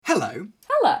Hello,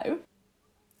 Hello,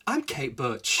 I'm Kate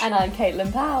Butch, and I'm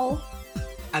Caitlin Powell.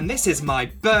 and this is my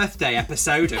birthday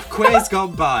episode of Queers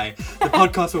Gone By, the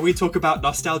podcast where we talk about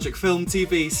nostalgic film,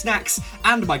 TV, snacks,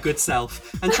 and my good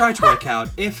self, and try to work out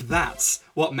if that's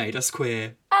what made us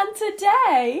queer. And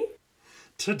today,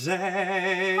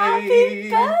 Today... happy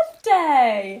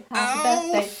birthday! Oh,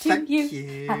 Happy birthday to thank you.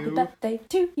 you. Happy birthday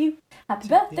to you. Happy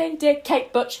birthday, dear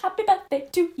Kate Butch. Happy birthday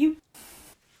to you.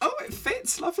 Oh, it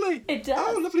fits, lovely. It does.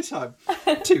 Oh, lovely time.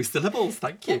 2 syllables,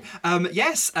 thank you.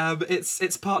 Yes,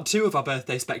 it's part 2 of our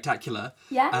birthday spectacular.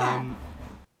 Yeah.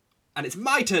 And it's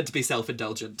my turn to be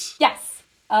self-indulgent. Yes.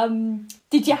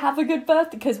 Did you have a good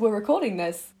birthday? Because we're recording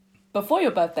this before your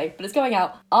birthday, but it's going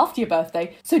out after your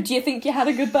birthday. So do you think you had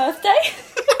a good birthday?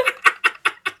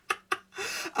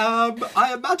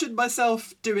 I imagine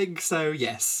myself doing so,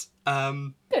 yes.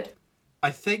 Good. I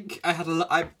think I had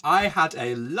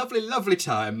a lovely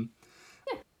time,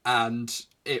 and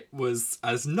it was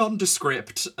as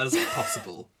nondescript as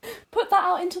possible. Put that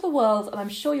out into the world, and I'm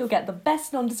sure you'll get the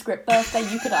best nondescript birthday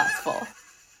you could ask for.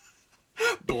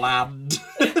 Bland.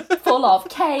 Full of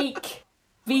cake,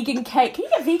 vegan cake. Can you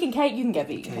get vegan cake? You can get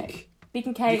vegan Cake. cake. Vegan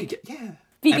You cake, could get, yeah.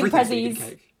 vegan Everything's prezzies, vegan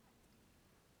cake.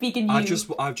 vegan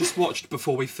you. I've just watched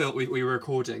before we were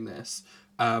recording this.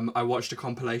 I watched a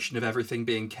compilation of everything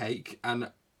being cake, and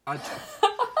I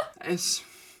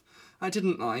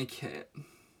didn't like it.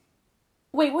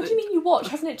 Wait, what do you mean you watch?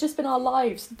 Hasn't it just been our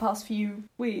lives the past few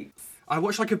weeks? I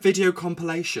watched like a video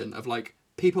compilation of like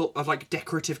people of like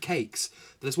decorative cakes.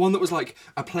 There's one that was like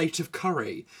a plate of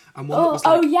curry, and one that was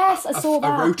like yes, I saw that.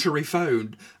 a rotary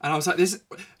phone, and I was like,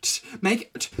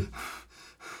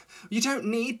 you don't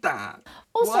need that.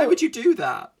 Also, why would you do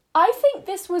that? I think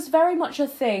this was very much a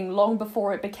thing long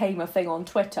before it became a thing on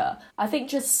Twitter. I think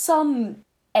just some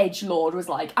edgelord was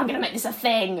like, I'm going to make this a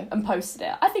thing, and posted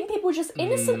it. I think people were just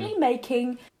innocently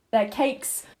making their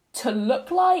cakes to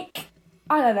look like,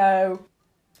 I don't know,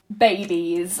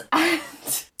 babies. And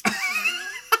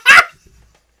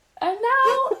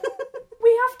now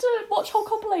we have to watch whole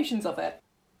compilations of it.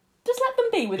 Just let them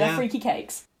be with their Yeah. freaky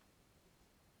cakes.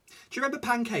 Do you remember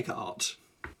pancake art?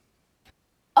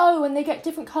 Oh, and they get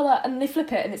different colour and they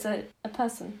flip it and it's a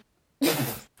person.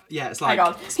 Yeah, it's like Hang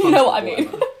on, you know what I SpongeBob or mean.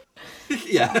 whatever.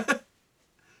 Yeah. I saw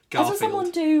Garfield.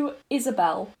 someone do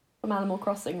Isabelle from Animal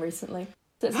Crossing recently.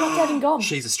 So it's not dead and gone.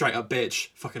 She's a straight up bitch.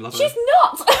 Fucking love her. She's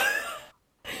not!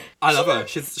 I love her.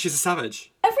 She's a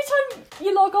savage. Every time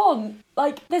you log on,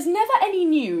 like, there's never any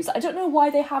news. I don't know why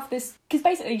they have this, because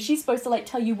basically she's supposed to, like,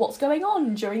 tell you what's going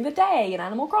on during the day in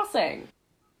Animal Crossing.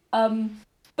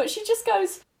 But she just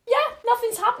goes, yeah,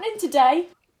 nothing's happening today.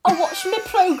 I watched my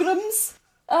programmes.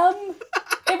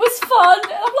 It was fun.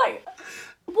 And I'm like,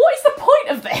 what is the point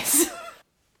of this?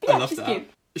 I love she's that. cute.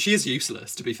 She is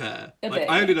useless, to be fair. A Like, bit,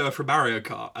 I yeah. only know her from Mario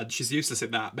Kart, and she's useless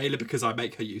in that, mainly because I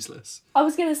make her useless. I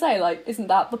was going to say, like, isn't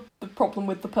that the problem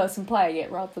with the person playing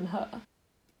it rather than her?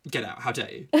 Get out, how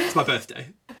dare you? It's my birthday.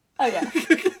 Oh, yeah. Yeah,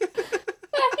 you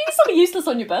can still be useless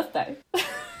on your birthday.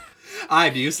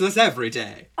 I'm useless every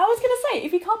day. I was going to say,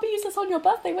 if you can't be useless on your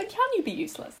birthday, when can you be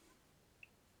useless?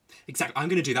 Exactly, I'm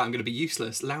going to do that. I'm going to be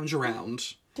useless, lounge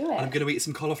around, Do it. and I'm going to eat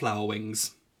some cauliflower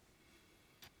wings.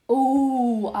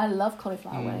 Ooh, I love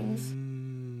cauliflower wings.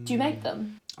 Do you make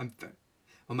them? Well,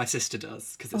 my sister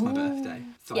does, because it's my birthday,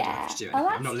 so I don't have to do Oh, anything.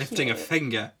 I'm that's not lifting a cute.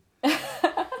 finger.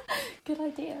 Good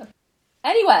idea.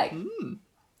 Anyway,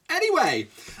 Anyway,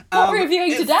 what are we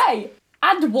reviewing today?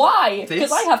 And why? Because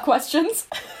This- I have questions.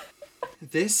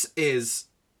 This is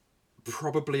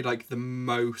probably like the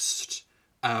most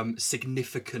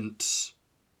significant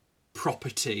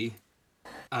property,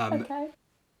 Okay.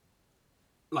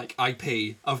 like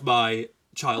IP of my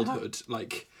childhood.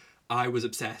 Like, I was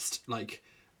obsessed. Like,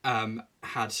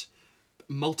 had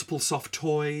multiple soft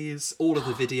toys, all of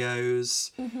the videos.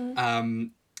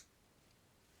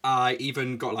 I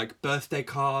even got like birthday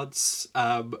cards,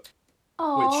 which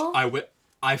Aww.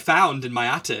 I found in my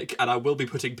attic, and I will be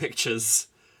putting pictures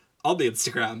on the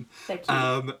Instagram. They're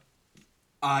cute.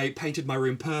 I painted my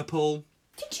room purple.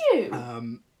 Did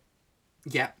you?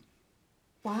 Yeah.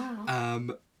 Wow.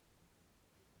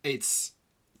 It's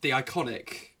the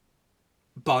iconic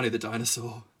Barney the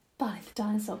dinosaur. Barney the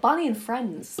dinosaur. Barney and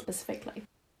Friends, specifically.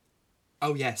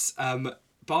 Oh yes,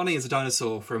 Barney is a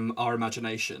dinosaur from our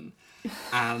imagination,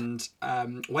 and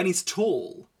when he's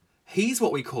tall, he's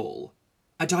what we call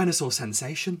a dinosaur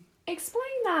sensation. Explain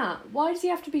that. Why does he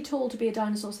have to be tall to be a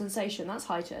dinosaur sensation? That's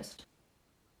heightist.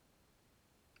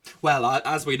 Well,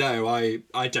 as we know,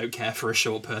 I don't care for a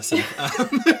short person.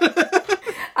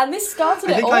 And this started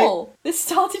it all. This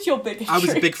started your bigotry. I was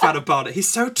a big fan of Barney. He's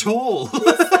so tall. So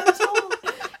tall.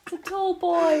 It's a tall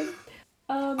boy.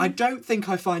 I don't think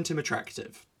I find him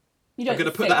attractive. You don't I'm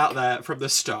going to put think? that out there from the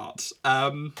start.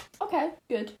 Okay,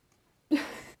 good.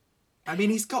 I mean,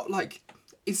 he's got like...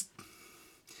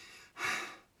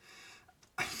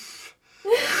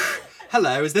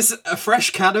 Hello, is this a fresh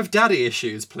can of daddy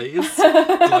issues, please?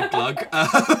 Glug glug. Is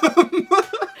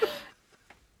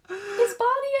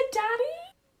Barney a daddy?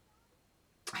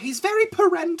 He's very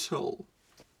parental.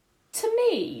 To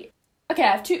me, okay,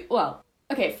 I have two. Well,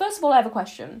 okay. First of all, I have a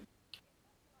question.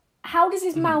 How does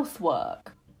his mouth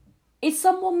work? Is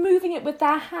someone moving it with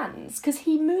their hands? Because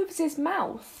he moves his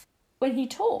mouth when he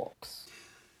talks.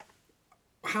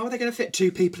 How are they going to fit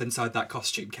two people inside that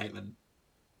costume, Caitlin?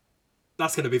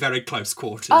 That's going to be very close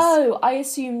quarters. Oh, I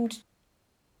assumed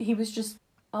he was just.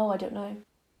 Oh, I don't know.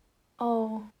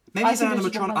 Oh. Maybe he's an assumed it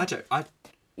was just animatronic. one I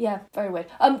Yeah, very weird.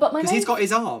 But my because main... he's got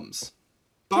his arms.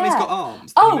 Barney's Yeah. got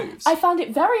arms. That he Oh, moves. I found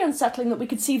it very unsettling that we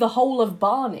could see the whole of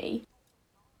Barney.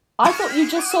 I thought you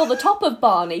just saw the top of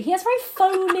Barney. He has very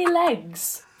foamy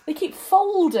legs. They keep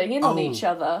folding in on Oh. each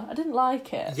other. I didn't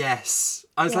like it. Yes.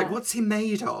 I was like, Yeah. what's he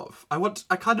made of? I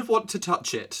kind of want to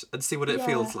touch it and see what it Yeah.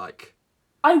 feels like.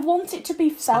 I want it to be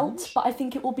felt, Sponge? but I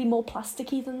think it will be more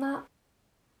plasticky than that.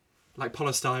 Like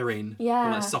polystyrene. Yeah.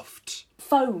 Or like soft,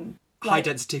 Foam. high Like,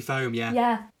 density foam, yeah.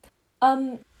 yeah.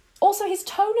 Also, his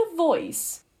tone of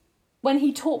voice when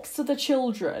he talks to the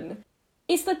children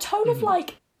is the tone of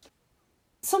like.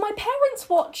 So my parents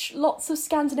watch lots of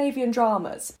Scandinavian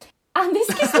dramas, and this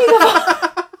gives me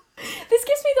the this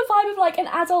gives me the vibe of like an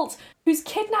adult who's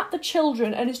kidnapped the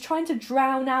children and is trying to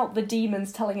drown out the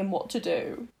demons telling him what to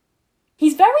do.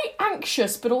 He's very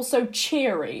anxious but also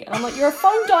cheery, and I'm like, you're a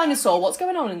foam dinosaur. What's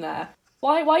going on in there?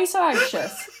 Why are you so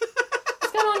anxious?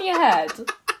 What's going on in your head?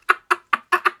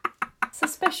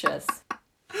 Suspicious.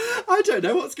 I don't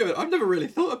know what's going on. I've never really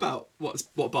thought about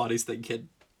what Barney's thinking.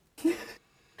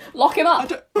 Lock him up. I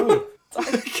don't... Oh.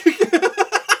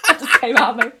 That just came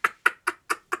out of me.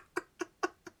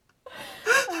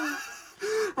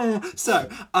 So,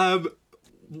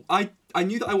 I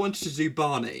knew that I wanted to do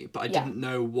Barney, but I Yeah. didn't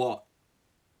know what...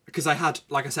 Because I had,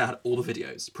 like I said, I had all the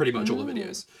videos. Pretty much all the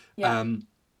videos. Yeah. And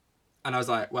I was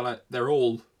like, well, they're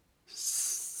all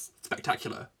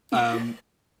spectacular.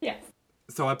 Yeah.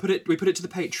 So we put it to the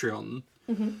Patreon,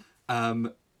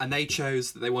 and they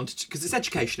chose that they wanted to, because it's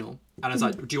educational, and I was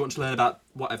like, do you want to learn about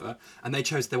whatever? And they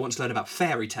chose they want to learn about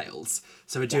fairy tales.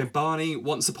 So we're doing Barney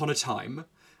Once Upon a Time,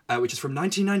 which is from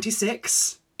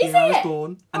 1996, the year I was it?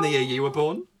 born, and the year you were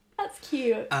born. That's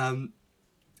cute.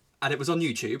 And it was on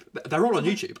YouTube. They're all on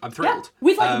YouTube. I'm Yeah. thrilled.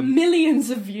 With like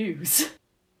millions of views.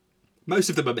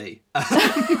 Most of them are me.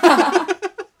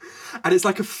 And it's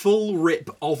like a full rip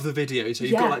of the video. So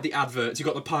you've Yeah. got like the adverts, you've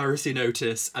got the piracy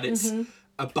notice, and it's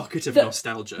a bucket of The-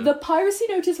 nostalgia. The piracy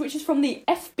notice, which is from the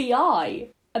FBI.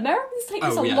 Americans take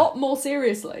this Oh, a yeah. lot more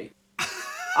seriously.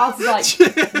 I was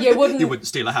like, you wouldn't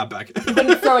steal a handbag.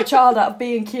 throw a child out of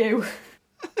B&Q.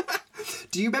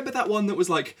 Do you remember that one that was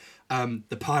like,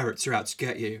 the pirates are out to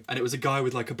get you? And it was a guy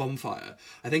with like a bonfire.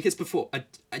 I think it's before, I'm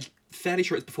fairly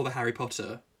sure it's before the Harry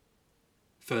Potter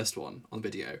first one on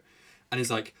video. And he's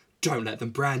like, don't let them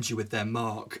brand you with their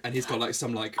mark. And he's got like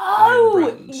some like iron Oh,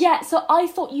 brand. yeah, so I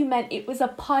thought you meant it was a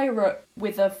pirate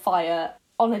with a fire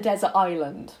on a desert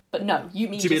island. But no, you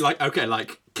mean Do you mean like, okay,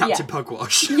 like Captain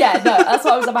Pugwash? Yeah, no, that's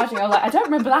what I was imagining. I was like, I don't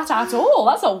remember that at all.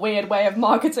 That's a weird way of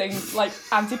marketing, like,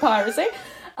 anti-piracy.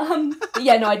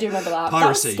 Yeah, no, I do remember that.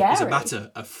 Piracy that was is a scary.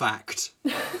 matter of fact.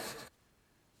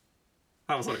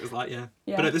 That was what it was like, yeah.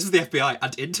 Yeah. But no, this is the FBI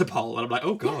and Interpol, and I'm like,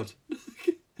 oh god.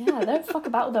 Yeah, they don't fuck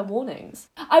about with their warnings.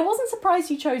 I wasn't surprised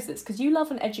you chose this, because you love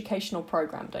an educational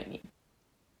program, don't you?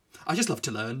 I just love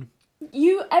to learn.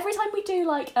 You, every time we do,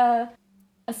 like, a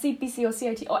CBC or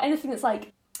CIT, or anything that's,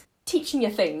 like, teaching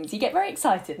you things, you get very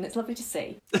excited, and it's lovely to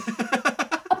see.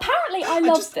 Apparently, I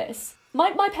loved this.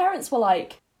 My parents were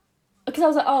like... Because I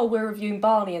was like, oh, we're reviewing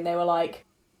Barney, and they were like,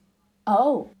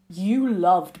 oh, you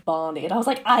loved Barney. And I was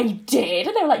like, I did.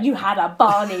 And they were like, you had a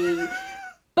Barney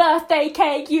birthday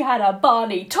cake, you had a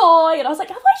Barney toy. And I was like,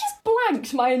 have I just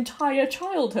blanked my entire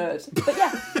childhood? But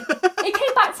yeah, it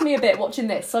came back to me a bit watching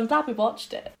this, so I'm glad we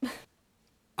watched it.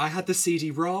 I had the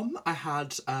CD-ROM, I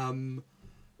had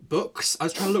books. I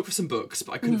was trying to look for some books,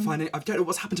 but I couldn't find it. I don't know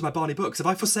what's happened to my Barney books. Have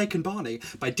I forsaken Barney?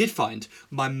 But I did find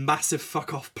my massive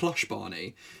fuck-off plush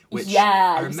Barney, which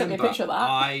Yeah, I you sent me a remember picture of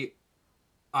that.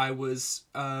 I was...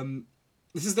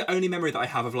 this is the only memory that I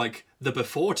have of, like, the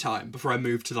before time, before I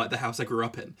moved to, like, the house I grew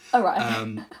up in. Oh,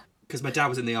 right. Because my dad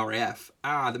was in the RAF.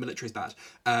 The military's bad.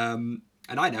 And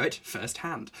I know it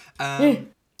firsthand.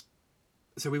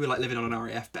 So we were, like, living on an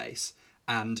RAF base,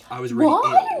 and I was really What?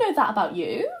 ill. I didn't know that about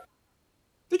you.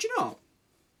 Did you not?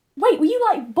 Wait, were you,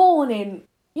 like, born in...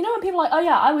 You know when people are like, oh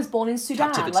yeah, I was born in Sudan.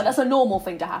 Captivity. Like, that's a normal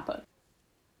thing to happen.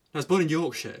 I was born in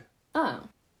Yorkshire. Oh.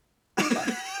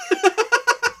 Okay.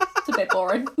 It's a bit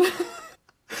boring.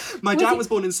 My dad was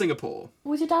born in Singapore.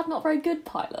 Was your dad not a very good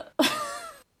pilot?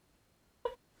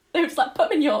 They were just like, put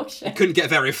him in Yorkshire. Couldn't get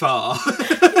very far.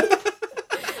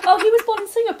 Oh, he was born in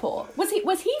Singapore. Was he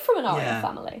from an RAF Yeah.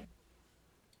 family?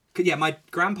 Yeah, my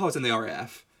grandpa was in the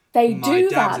RAF. They My do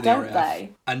dad's that, in the don't RAF, they?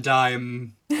 And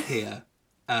I'm here.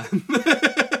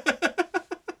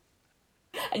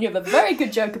 And you have a very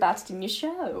good joke about it in your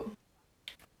show.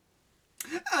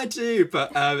 I do,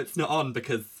 but it's not on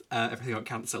because everything got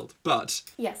cancelled. But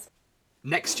Yes.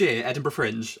 next year, Edinburgh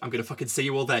Fringe, I'm going to fucking see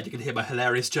you all there. You can hear my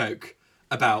hilarious joke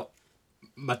about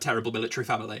my terrible military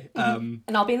family. And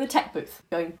I'll be in the tech booth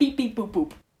going beep beep boop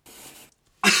boop.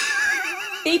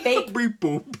 Beep beep. Boop,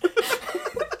 boop.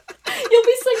 You'll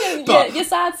be singing your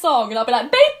sad song and I'll be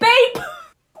like beep beep.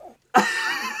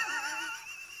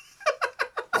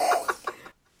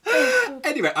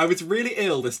 Anyway, I was really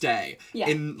ill this day Yeah.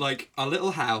 in like a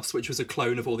little house which was a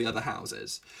clone of all the other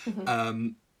houses,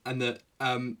 and that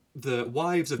the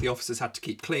wives of the officers had to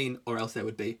keep clean or else they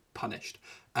would be punished.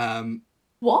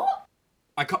 What?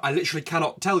 I literally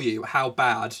cannot tell you how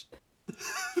bad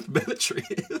the military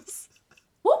is.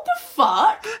 What the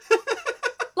fuck?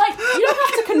 Like, you don't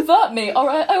have to convert me, or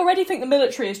I already think the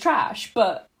military is trash,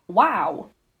 but wow.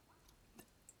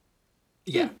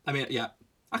 Yeah, I mean, yeah,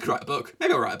 I could write a book.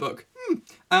 Maybe I'll write a book.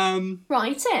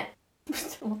 Write it.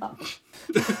 What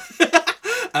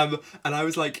that? And I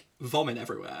was like vomit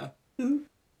everywhere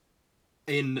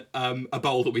in a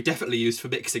bowl that we definitely used for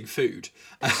mixing food.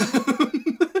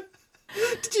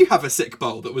 Did you have a sick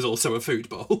bowl that was also a food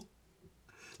bowl?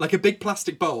 Like a big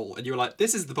plastic bowl, and you were like,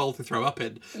 this is the bowl to throw up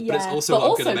in, but it's Yeah, also but what I'm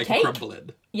also going to make cake. a crumble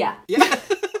in. Yeah. Yeah.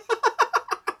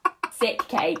 Sick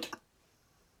cake.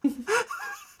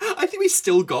 I think we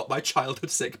still got my childhood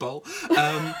sick bowl.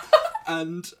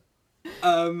 And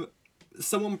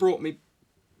someone brought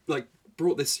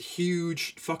this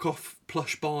huge fuck off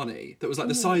plush Barney that was like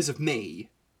the size of me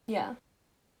Yeah.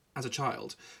 as a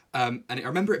child. And I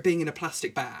remember it being in a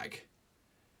plastic bag.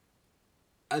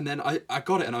 And then I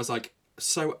got it and I was like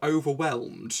so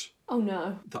overwhelmed Oh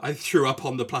no. that I threw up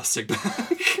on the plastic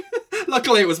bag.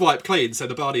 Luckily it was wiped clean, so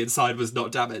the Barney inside was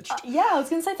not damaged. Yeah, I was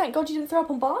going to say, thank God you didn't throw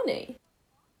up on Barney.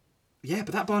 Yeah,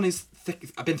 but that Barney's thick.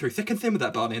 I've been through thick and thin with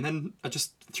that Barney, and then I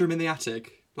just threw him in the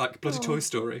attic, like bloody Toy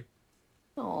Story.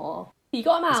 Aw. You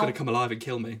got him He's out. going to come alive and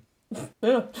kill me.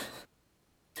 Ugh.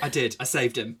 I did. I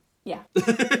saved him. Yeah.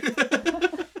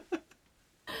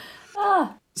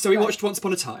 So we watched Once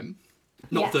Upon a Time.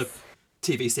 Not Yes. the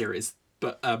TV series,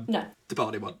 but No. the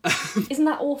Barney one. Isn't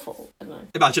that awful? I don't know.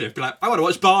 Imagine if be like, I want to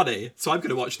watch Barney, so I'm going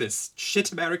to watch this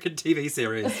shit American TV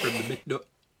series from the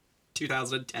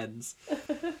mid-2010s.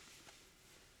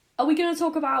 Are we going to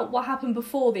talk about what happened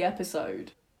before the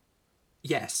episode?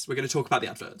 Yes, we're going to talk about the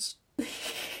adverts.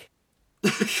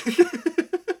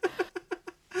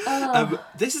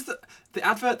 This is the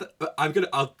advert that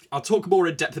I'll talk more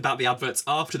in depth about the adverts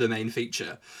after the main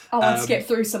feature. Oh, I'd skip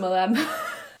through some of them.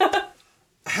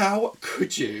 How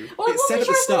could you? Well, I It said at wasn't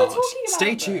the sure if we start. were talking about Stay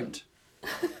them. tuned.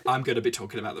 I'm going to be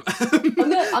talking about them.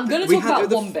 I'm going to We talk had about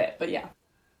the- one bit, but yeah.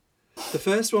 The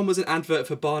first one was an advert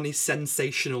for Barney's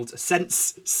Sensational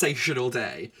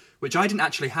Day, which I didn't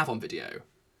actually have on video,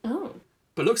 Oh.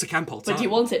 but looks a camp old time. But do you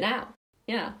want it now?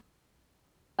 Yeah.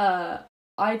 I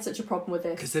had such a problem with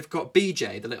this. Because they've got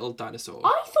BJ, the little dinosaur.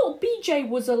 I thought BJ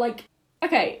was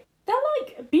okay, they're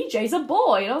like, BJ's a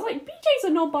boy. And I was like, BJ's a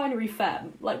non-binary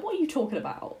femme. Like, what are you talking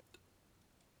about?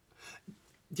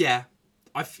 Yeah.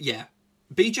 Yeah.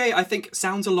 BJ, I think,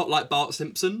 sounds a lot like Bart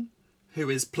Simpson, who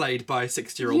is played by a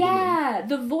 60-year-old woman. Yeah,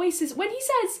 the voice is... When he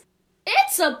says,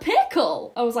 it's a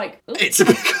pickle, I was like, "Ooh, It's a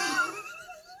big...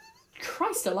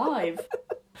 Christ alive.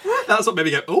 That's what made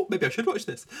me go, oh, maybe I should watch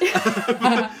this.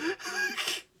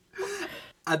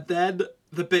 And then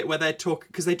the bit where they talk...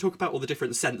 Because they talk about all the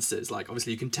different senses. Like,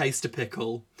 obviously, you can taste a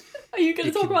pickle. Are you going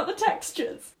You to talk can- about the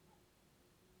textures?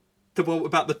 The one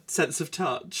about the sense of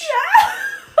touch. This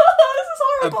is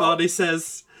And horrible. Barney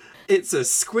says, it's a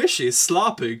squishy,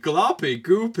 sloppy, gloppy,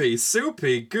 goopy,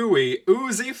 soupy, gooey,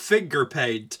 oozy finger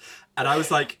paint. And I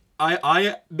was like,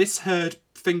 I misheard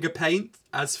finger paint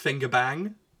as finger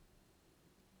bang.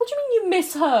 What do you mean you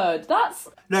misheard? That's...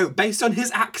 No, based on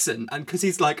his accent and because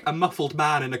he's like a muffled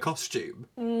man in a costume.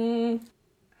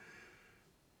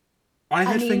 I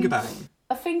heard mean, finger bang.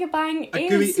 A finger bang A is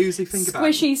gooey, oozy finger bang.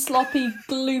 squishy, sloppy,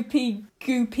 gloopy,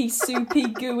 goopy, soupy,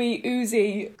 gooey,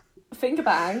 oozy finger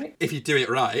bang. If you do it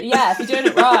right. Yeah, if you're doing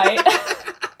it right.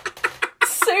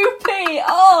 Soupy! me!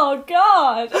 Oh,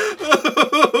 God!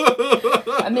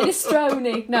 A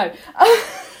minestrone. No.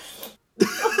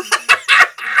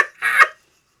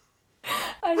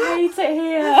 I hate it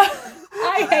here.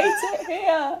 I hate it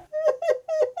here.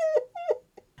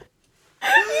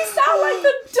 You sound like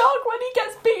the dog when he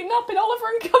gets beaten up in Oliver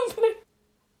and Company.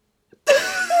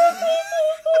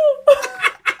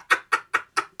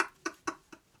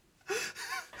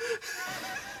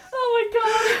 Oh my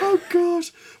god. Oh god,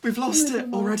 we've lost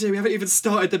it already. We haven't even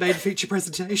started the main feature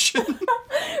presentation.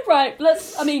 Right,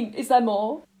 is there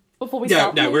more? Before we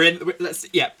start? No, we're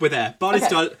there.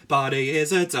 Barney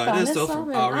is a dinosaur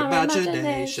from our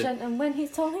imagination. And when he's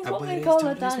told, he's what we call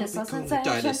a dinosaur sensation.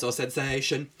 Dinosaur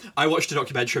sensation. I watched a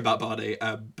documentary about Barney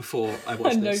before I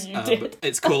watched this. I know you did.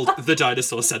 It's called The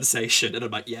Dinosaur Sensation, and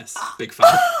I'm like, yes, big fan.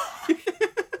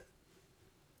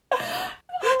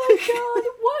 Oh my god,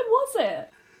 what was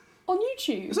it? On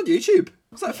YouTube? It was on YouTube. It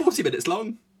was like 40 minutes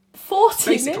long. 40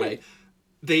 Basically,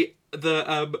 minutes?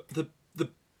 the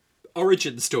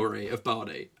origin story of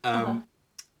Barney.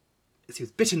 He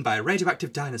was bitten by a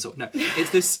radioactive dinosaur. No,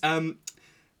 it's this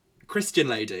Christian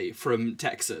lady from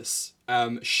Texas.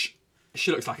 She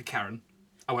looks like a Karen.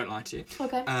 I won't lie to you.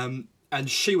 Okay. And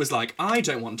she was like, I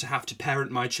don't want to have to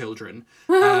parent my children.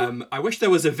 I wish there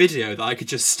was a video that I could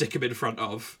just stick them in front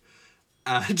of.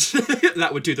 And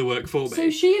that would do the work for me. So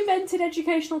she invented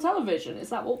educational television, is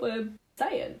that what we're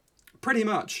saying? Pretty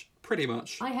much.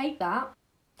 I hate that.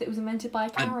 It was invented by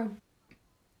a Karen.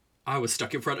 I was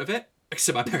stuck in front of it,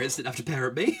 so my parents didn't have to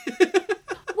parent me.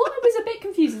 What I was a bit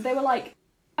confused is they were like,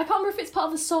 I can't remember if it's part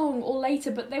of the song or later,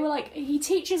 but they were like, he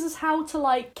teaches us how to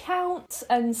like count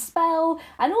and spell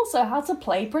and also how to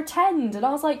play pretend. And I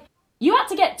was like, you had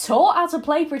to get taught how to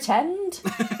play pretend?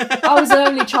 I was an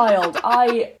only child.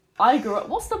 I grew up,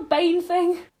 what's the Bane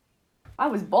thing? I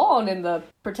was born in the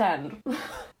pretend.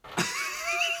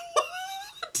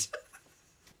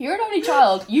 You're an only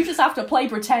child, you just have to play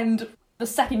pretend the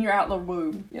second you're out of the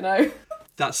womb, you know?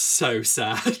 That's so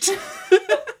sad.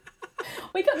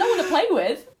 We got no one to play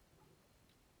with.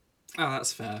 Oh,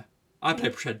 that's fair. I play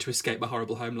pretend to escape my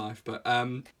horrible home life, but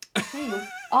RAF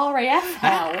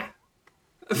hell.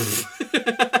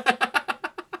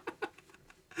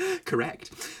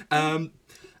 Correct.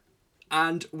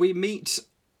 And we meet,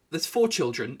 there's 4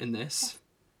 children in this.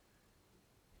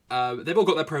 They've all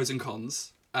got their pros and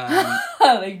cons.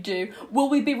 They do. Will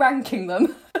we be ranking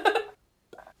them?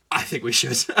 I think we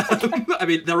should. I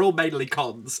mean, they're all mainly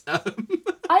cons. I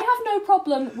have no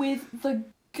problem with the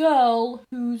girl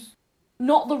who's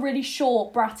not the really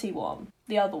short, bratty one.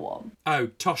 The other one. Oh,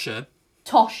 Tosha.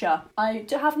 Tosha. I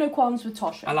have no qualms with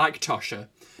Tosha. I like Tosha.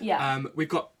 Yeah.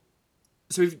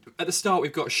 At the start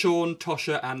we've got Sean,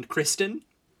 Tosha, and Kristen.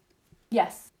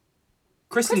 Yes.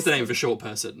 Kristen's the name of a short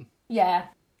person. Yeah.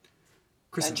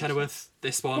 Kristen Chenoweth,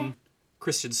 this one. Yeah.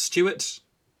 Kristen Stewart.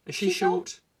 Is she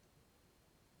short?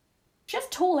 She has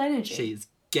tall energy. She's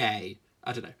gay.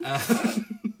 I don't know.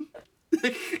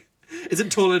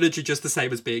 Isn't tall energy just the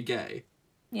same as being gay?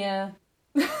 Yeah.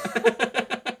 I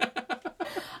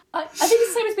think it's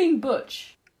the same as being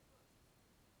butch.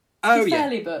 Oh, She's yeah.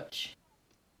 fairly butch.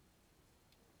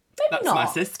 Maybe That's not. my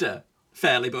sister.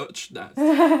 Fairly butch. No.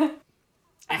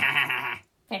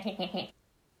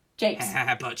 Jakes.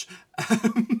 Butch.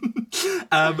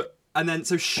 And then,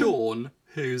 so Sean,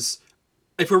 who's...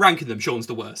 If we're ranking them, Sean's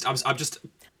the worst. I'm just...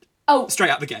 Oh, straight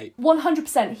out the gate.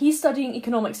 100%. He's studying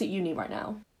economics at uni right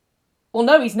now. Well,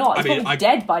 no, he's not. He's probably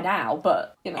dead by now,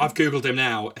 but, you know. I've Googled him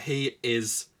now. He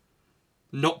is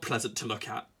not pleasant to look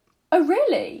at. Oh,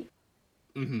 really?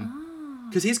 Mm-hmm.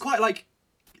 Because he's quite, like,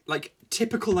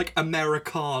 typical, like,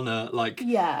 Americana, like...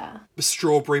 Yeah.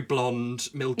 Strawberry blonde,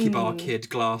 Milky Bar kid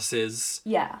glasses.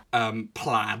 Yeah.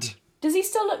 Plaid. Does he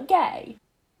still look gay?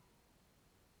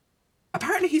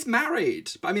 Apparently he's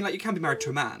married. But, I mean, like, you can be married to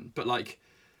a man, but, like...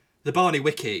 The Barney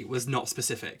Wiki was not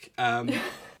specific. Yeah,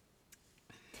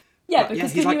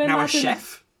 because he's can you now imagine... a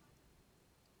chef.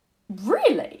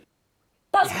 Really?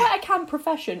 That's quite a camp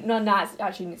profession. No,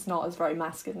 actually, it's not. It's very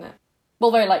mask, isn't it? Well,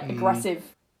 very, like, aggressive,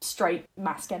 straight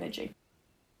mask energy.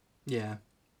 Yeah.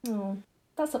 Oh,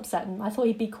 that's upsetting. I thought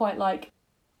he'd be quite, like...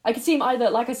 I could see him either,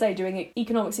 like I say, doing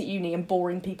economics at uni and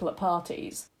boring people at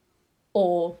parties,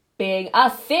 or being a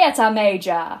theatre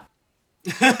major.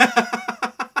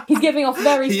 He's giving off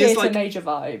very theatre major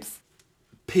vibes.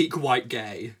 Peak white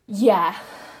gay. Yeah.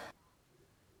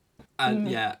 And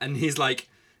and he's like,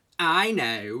 I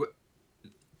know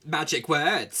magic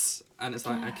words. And it's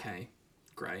like, okay,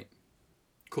 great.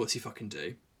 Of course you fucking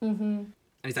do. Mm-hmm. And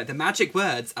he's like, the magic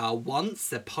words are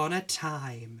once upon a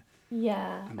time.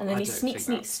 Yeah. And then he sneaks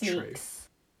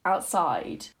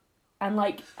outside and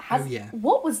like has Oh, yeah.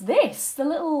 what was this? The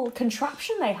little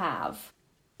contraption they have.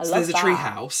 I So love there's a that. tree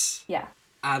house, Yeah.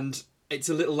 and it's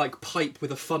a little like pipe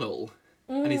with a funnel.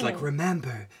 And he's Mm. like,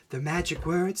 remember, the magic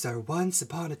words are once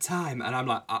upon a time. And I'm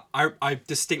like, I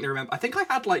distinctly remember. I think I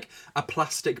had like a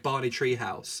plastic Barney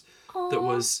treehouse that Aw.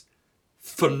 was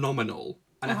phenomenal.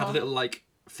 And it had Uh-huh. little like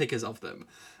figures of them.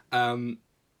 And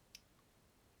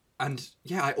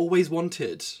yeah, I always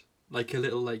wanted like a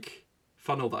little like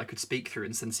funnel that I could speak through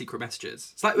and send secret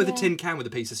messages. It's like with a Yeah. tin can with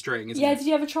a piece of string, isn't Yeah, it? did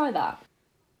you ever try that?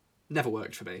 Never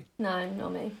worked for me. No,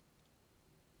 not me.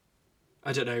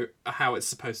 I don't know how it's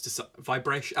supposed to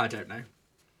vibration. I don't know.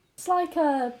 It's like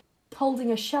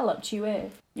holding a shell up to your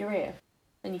ear,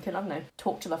 and you can, I don't know,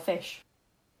 talk to the fish.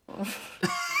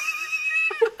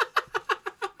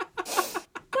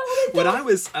 When I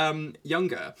was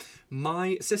younger,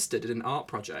 my sister did an art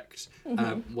project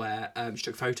where she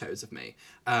took photos of me,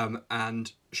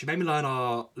 and she made me lie on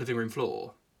our living room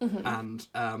floor, and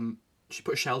she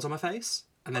put shells on my face,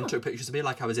 and then took pictures of me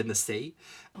like I was in the sea.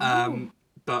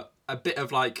 But a bit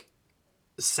of like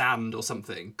sand or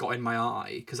something got in my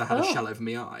eye because I had a shell over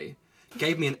my eye,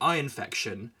 gave me an eye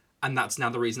infection, and that's now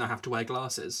the reason I have to wear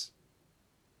glasses.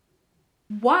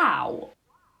 Wow.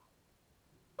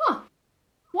 Huh.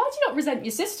 Why do you not resent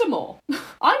your sister more?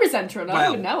 I resent her and I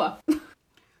don't even know her.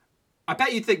 I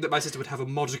bet you'd think that my sister would have a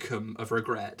modicum of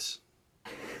regret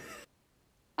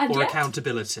And or yet,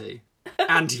 accountability.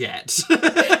 And yet.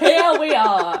 here we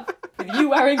are, with you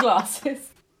wearing glasses.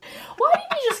 Why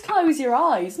didn't you just close your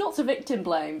eyes? Not to victim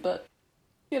blame, but,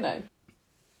 you know.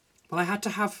 Well, I had to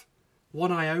have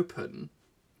one eye open,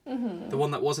 the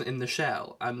one that wasn't in the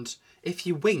shell, and if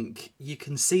you wink, you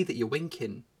can see that you're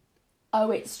winking. Oh,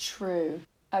 it's true.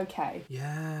 Okay.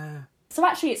 Yeah. So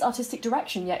actually, it's artistic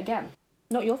direction yet again.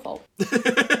 Not your fault.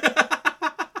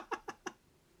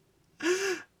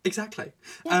 Exactly.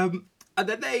 And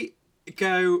then they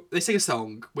sing a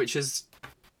song, which is...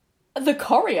 The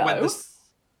choreo. when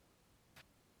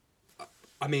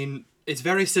I mean, it's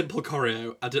very simple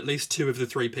choreo, and at least 2 of the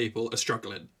 3 people are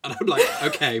struggling. And I'm like,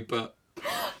 okay, but...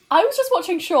 I was just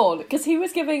watching Sean, because he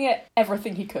was giving it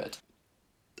everything he could.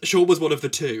 Sean was one of the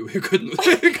 2 who couldn't was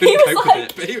cope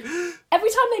like- with it. Every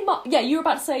time they... Yeah, you were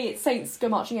about to say it's Saints Go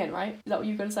Marching In, right? Is that what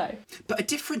you were going to say? But a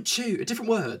different tune, different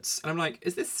words. And I'm like,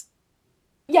 is this...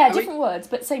 Yeah, Are we- different words,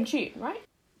 but same tune, right?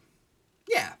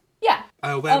 Yeah. Yeah.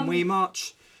 Oh, when we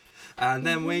march, and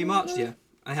then we marched, yeah.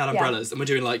 I had umbrellas, and we're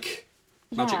doing, like,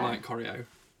 Magic Yeah. Mike choreo.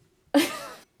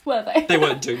 Were they? They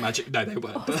weren't doing magic... No, they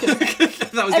weren't. But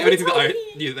that was the Every only thing that I time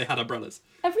he- knew that they had umbrellas.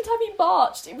 Every time he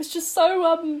marched, it was just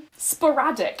so,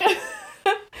 sporadic.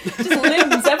 Just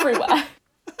limbs everywhere.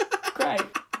 Great.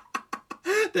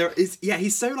 There is... Yeah,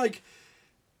 he's so, like,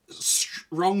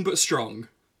 wrong but strong.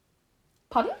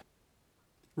 Pardon?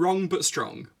 Wrong but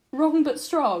strong. Wrong but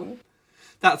strong.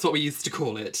 That's what we used to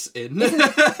call it in... Isn't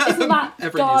that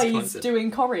Every guys musical concert.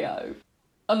 doing choreo?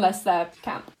 Unless they're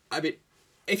camp. I mean,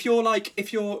 if you're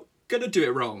gonna do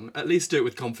it wrong, at least do it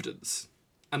with confidence.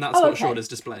 And that's what okay. Sean is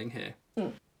displaying here.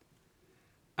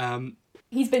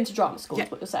 He's been to drama school, Yeah.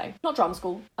 is what you're saying. Not drama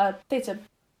school, theatre,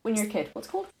 when you're a kid. What's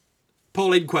it called?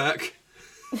 Pauline Quirk.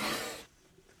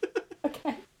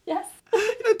 Okay, yes.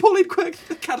 You know, Pauline Quirk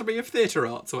Academy of Theatre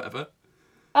Arts or whatever.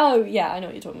 Oh, yeah, I know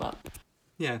what you're talking about.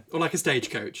 Yeah, or like a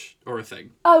stagecoach or a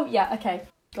thing. Oh, yeah, okay.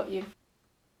 Got you.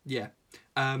 Yeah.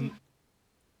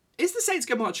 Is the Saints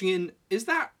Go Marching In, is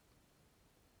that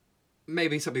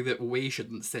maybe something that we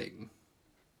shouldn't sing?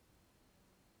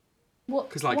 What?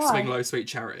 Because, like, why? Swing Low, Sweet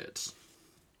Chariot.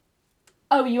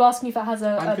 Oh, are you asking if it has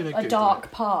I'm gonna a Google dark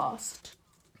it. past?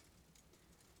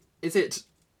 Is it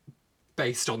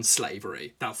based on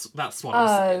slavery? That's what I'm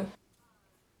saying. Oh.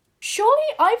 Surely,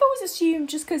 I've always assumed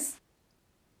just because...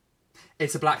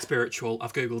 It's a black spiritual.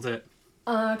 I've Googled it.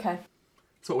 okay.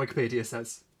 That's what Wikipedia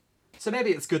says. So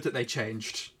maybe it's good that they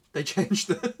changed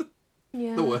the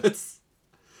Yeah. the words.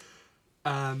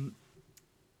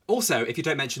 Also, if you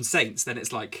don't mention saints, then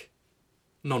it's like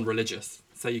non-religious.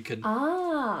 So you can...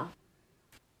 Ah.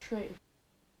 True.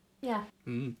 Yeah.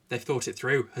 They've thought it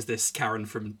through, as this Karen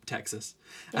from Texas.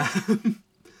 Yeah.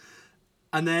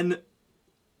 And then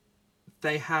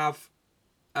they have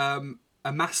a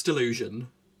mass delusion.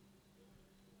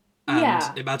 And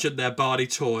Yeah. imagine their Barney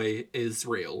toy is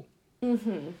real.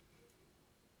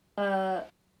 And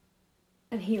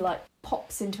he, like,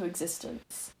 pops into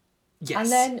existence. Yes.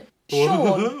 And then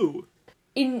Sean, Whoa.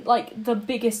 in, like, the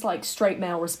biggest, like, straight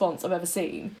male response I've ever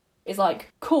seen, is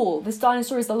like, cool, this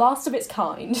dinosaur is the last of its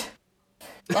kind.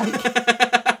 Like,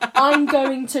 I'm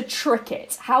going to trick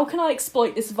it. How can I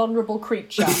exploit this vulnerable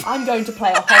creature? I'm going to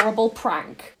play a horrible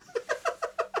prank.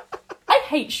 I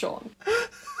hate Sean.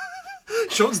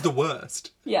 Sean's the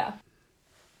worst. Yeah.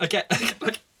 Again,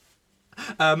 like,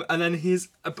 and then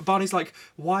Barney's like,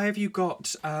 why have you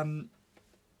got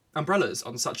umbrellas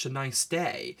on such a nice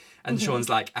day? And Sean's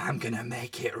like, I'm gonna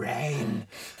make it rain.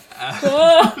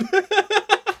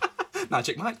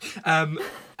 Magic Mike. And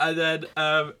then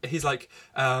he's like,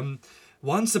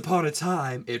 once upon a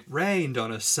time, it rained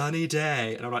on a sunny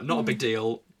day. And I'm like, not a big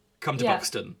deal. Come to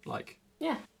Buxton. Like,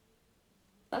 yeah.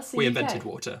 That's the we UK. invented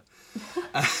water.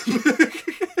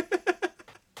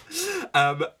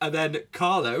 And then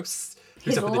Carlos,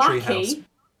 who's His up in the lackey. treehouse.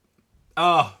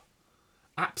 Oh,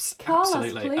 Carlos,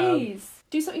 absolutely. please.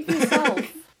 Do something for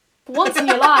yourself. For once in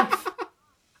your life.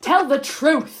 Tell the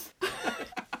truth.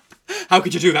 How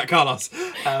could you do that, Carlos?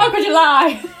 How could you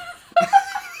lie?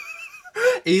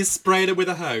 He's spraying him with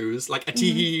a hose, like a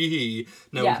tee.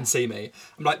 No one can see me.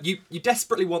 I'm like, you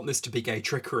desperately want this to be gay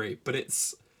trickery, but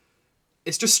it's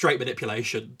just straight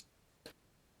manipulation.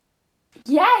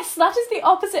 Yes, that is the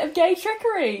opposite of gay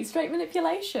trickery. Straight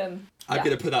manipulation. I'm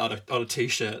going to put that on a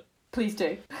t-shirt. Please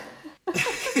do.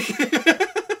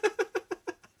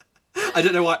 I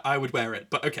don't know why I would wear it,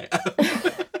 but okay.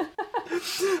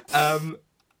 And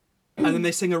then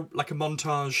they sing a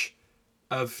montage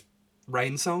of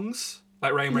rain songs.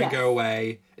 Like Rain, Rain, Go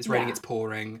Away. It's raining, it's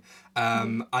pouring.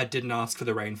 I didn't ask for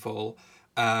the rainfall.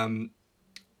 I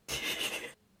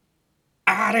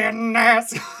didn't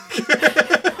ask.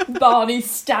 Barney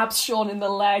stabs Sean in the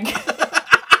leg.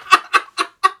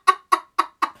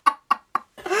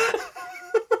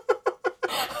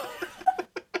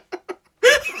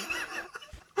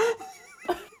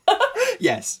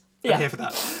 Yes, I'm here for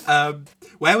that.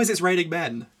 Where was It's Raining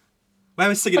Men? Where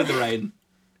was Singing in the Rain?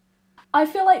 I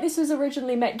feel like this was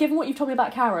originally made, given what you've told me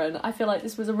about Karen, I feel like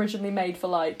this was originally made for,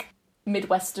 like,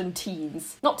 Midwestern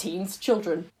teens. Not teens,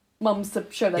 children. Mums to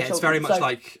show their children. Yeah, it's very much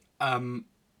like,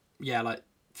 like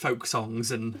folk songs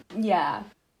and... Yeah.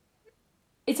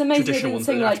 It's amazing they didn't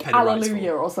sing, like,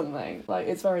 Hallelujah or something. Like,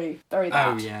 it's very, very that.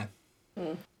 Oh, yeah.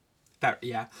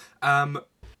 Yeah.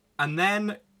 And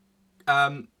then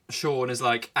Sean is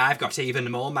like, I've got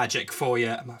even more magic for you.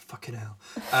 I'm like, fucking hell.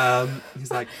 He's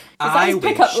like, I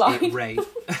wish it rained.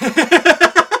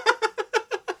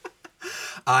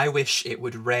 I wish it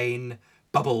would rain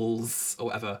bubbles or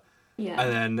whatever. Yeah.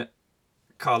 And then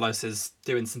Carlos is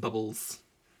doing some bubbles.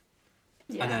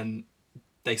 Yeah. And then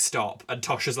they stop. And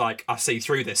Tosh is like, I see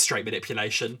through this straight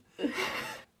manipulation.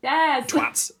 Yes.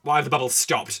 Twats. Why have the bubbles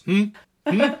stopped? And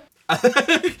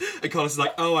Carlos is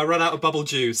like, oh, I ran out of bubble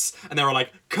juice. And they were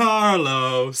like,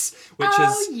 Carlos, which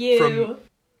is from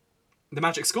the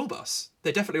Magic School Bus.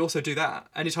 They definitely also do that.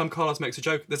 Anytime Carlos makes a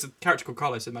joke, there's a character called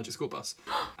Carlos in Magic School Bus.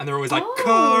 And they're always like,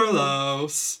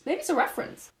 Carlos. Maybe it's a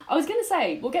reference. I was going to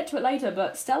say, we'll get to it later,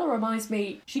 but Stella reminds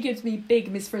me, she gives me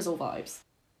big Miss Frizzle vibes.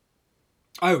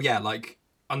 Oh, yeah, like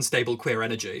unstable queer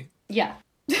energy. Yeah.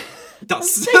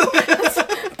 That's...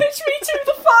 Bitch me to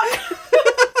the fuck!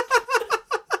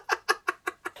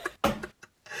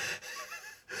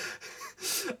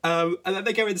 And then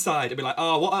they go inside and be like,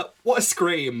 oh, what a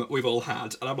scream we've all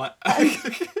had. And I'm like...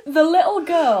 The little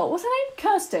girl, what's her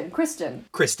name?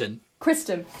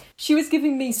 Kristen. She was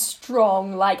giving me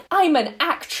strong, like, I'm an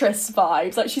actress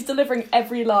vibes. Like, she's delivering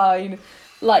every line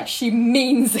like she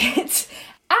means it.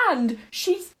 And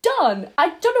she's done, I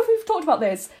don't know if we've talked about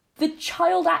this, the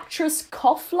child actress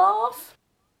cough laugh.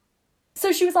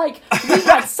 So she was like, we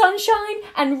had sunshine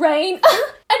and rain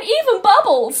and even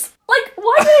bubbles. Like,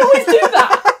 why do they always do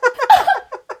that?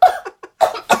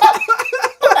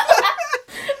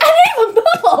 And even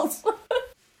bubbles.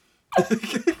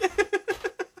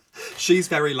 She's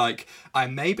very like, I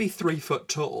may be 3 foot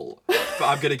tall, but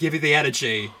I'm going to give you the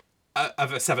energy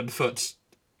of a 7 foot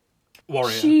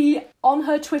warrior. She, on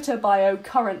her Twitter bio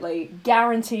currently,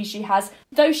 guarantees she has,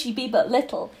 though she be but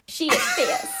little, she is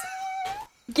fierce.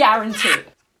 Guaranteed.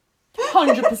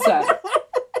 100%.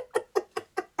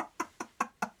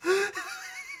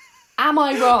 Am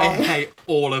I wrong? I hate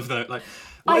all of that. Like,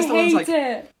 I hate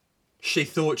it. She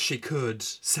thought she could,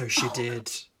 so she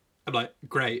did. I'm like,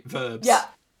 great, verbs. Yeah.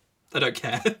 I don't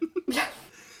care.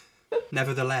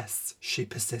 Nevertheless, she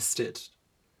persisted.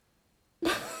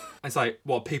 It's like,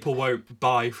 what, people won't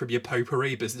buy from your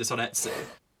potpourri business on Etsy?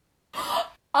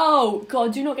 Oh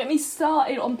god, do not get me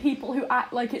started on people who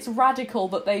act like it's radical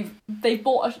that they've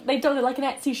done like an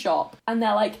Etsy shop and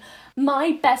they're like,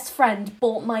 my best friend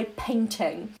bought my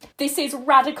painting. This is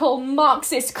radical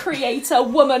Marxist creator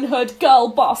womanhood girl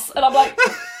boss. And I'm like,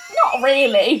 not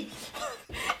really.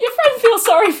 Your friend feels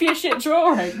sorry for your shit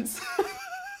drawings.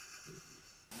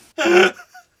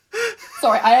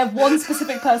 Sorry, I have one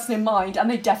specific person in mind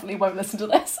and they definitely won't listen to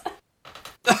this.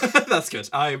 That's good.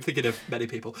 I am thinking of many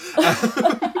people.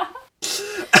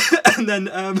 And then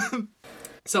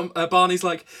Barney's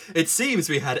like, it seems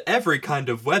we had every kind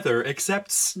of weather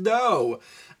except snow.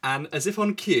 And as if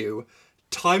on cue,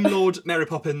 Time Lord Mary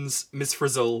Poppins, Miss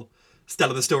Frizzle,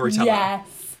 Stella the Storyteller.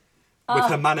 Yes. With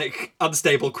her manic,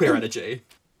 unstable queer energy.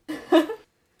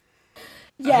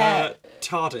 Yeah. Her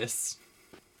TARDIS.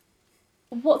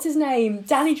 What's his name?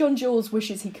 Danny John Jules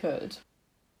wishes he could.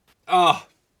 Oh,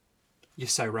 you're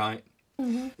so right.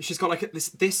 Mm-hmm. She's got like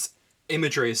this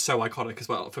imagery is so iconic as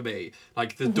well for me.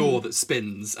 Like the door that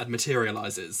spins and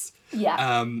materializes.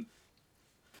 Yeah. And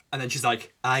then she's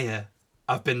like, I've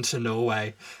been to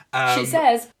Norway. She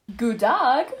says, "Good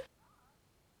dag."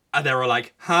 And they're all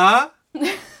like, huh?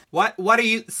 What are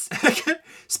you...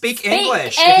 Speak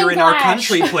English if you're in our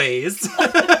country, please.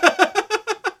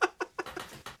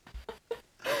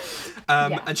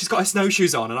 And she's got her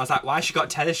snowshoes on, and I was like, why has she got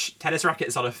tennis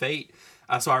rackets on her feet?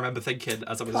 That's what I remember thinking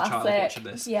as I was a child watching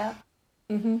this. Yeah.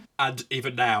 Mm-hmm. And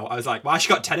even now, I was like, why has she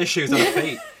got tennis shoes on her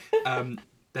feet?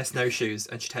 They're snowshoes,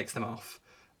 and she takes them off.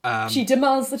 She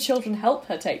demands the children help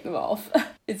her take them off.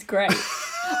 It's great.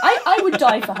 I would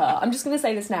die for her. I'm just going to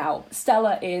say this now.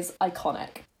 Stella is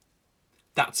iconic.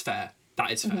 That's fair.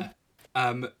 That is fair.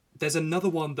 There's another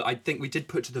one that I think we did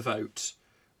put to the vote,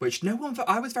 which no one...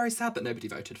 I was very sad that nobody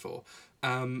voted for.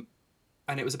 And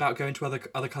it was about going to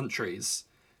other countries.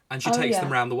 And she takes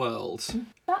them around the world.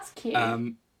 That's cute.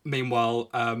 Meanwhile,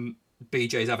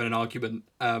 BJ's having an argument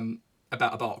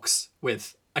about a box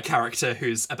with a character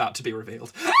who's about to be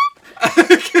revealed.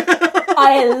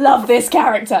 I love this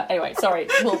character. Anyway, sorry.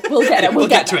 We'll get it. We'll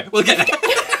get to it. We'll get there.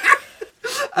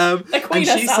 And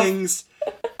she herself. sings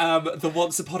the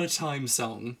Once Upon a Time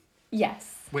song.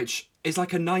 Yes. Which is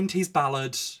like a 90s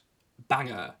ballad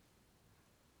banger.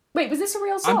 Wait, was this a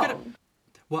real song?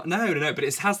 What? No, but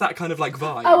it has that kind of like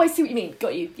vibe. Oh, I see what you mean.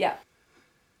 Got you. Yeah.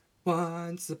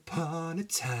 Once upon a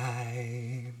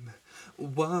time,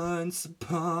 I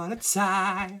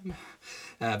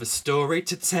have a story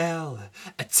to tell,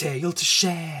 a tale to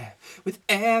share with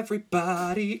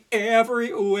everybody,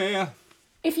 everywhere.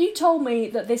 If you told me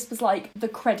that this was like the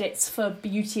credits for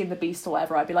Beauty and the Beast or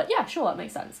whatever, I'd be like, yeah, sure, that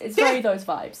makes sense. It's very those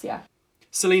vibes, yeah.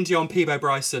 Celine Dion, Peebo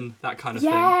Bryson, that kind of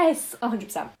thing. Yes,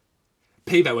 100%.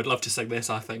 Peebo would love to sing this,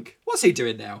 I think. What's he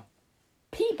doing now?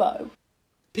 Peebo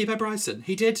Bryson.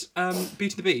 He did Beauty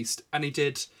and the Beast, and he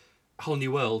did Whole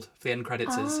New World for the end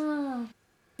credits. Ah,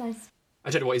 nice.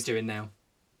 I don't know what he's doing now,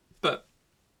 but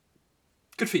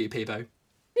good for you, Peebo.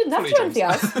 You didn't have to do anything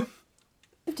else.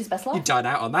 Lived his best life. You'd dine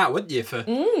out on that, wouldn't you, for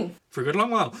a good long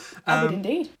while? I would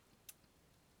indeed.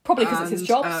 Probably because it's his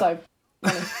job, so...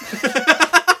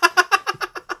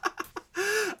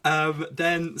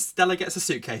 Then Stella gets a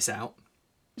suitcase out.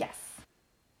 Yes.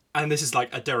 And this is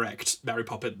like a direct Mary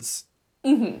Poppins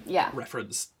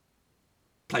reference.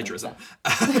 Plagiarism.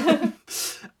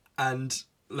 And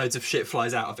loads of shit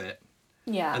flies out of it.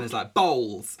 Yeah. And there's like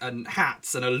bowls and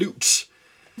hats and a lute.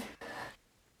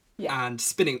 Yeah. And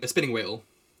a spinning wheel.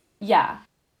 Yeah.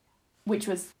 Which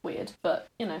was weird, but,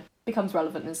 becomes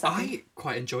relevant in a second. I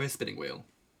quite enjoy a spinning wheel.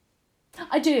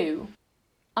 I do.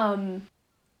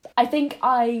 I think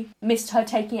I missed her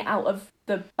taking it out of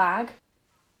the bag.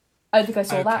 I don't think I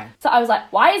saw that. So I was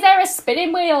like, why is there a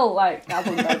spinning wheel? Like, I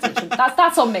wasn't paying attention.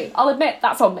 That's on me. I'll admit,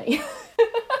 that's on me.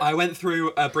 I went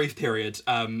through a brief period,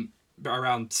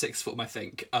 around 6 foot, I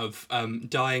think, of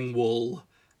dyeing wool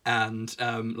and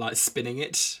like spinning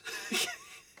it.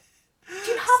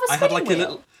 Do you have a spinning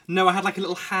wheel? I had like a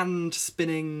little hand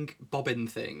spinning bobbin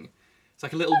thing. It's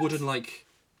like a little wooden like...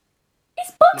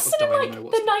 Is Buxton in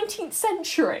like the 19th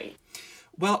century?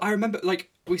 Well, I remember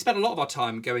we spent a lot of our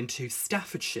time going to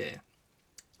Staffordshire,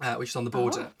 which is on the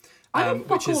border. I don't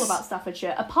fuck all about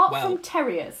Staffordshire, apart from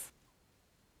terriers.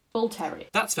 Bull terrier.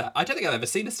 That's fair. I don't think I've ever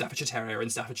seen a Staffordshire Terrier in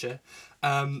Staffordshire.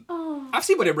 I've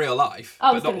seen one in real life,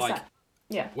 but not like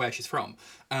where she's from.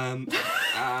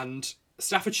 And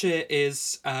Staffordshire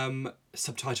is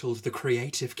subtitled The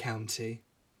Creative County.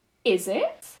 Is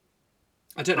it?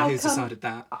 I don't know who's decided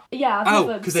that.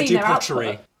 Yeah, because they do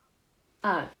pottery.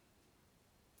 Oh.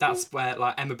 That's where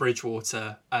like Emma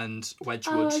Bridgewater and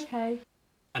Wedgwood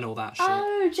and all that shit.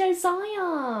 Oh,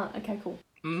 Josiah. Okay, cool.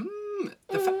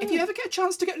 If you ever get a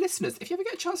chance to go to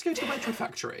the Wedgwood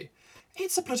factory,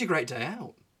 it's a bloody great day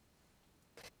out.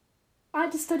 I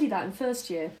had to study that in first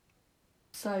year.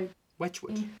 So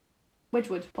Wedgwood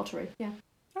pottery, yeah.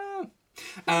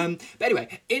 But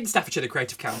anyway, in Staffordshire, the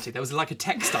Creative County, there was like a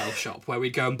textile shop where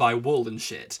we'd go and buy wool and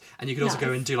shit, and you could also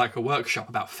go and do like a workshop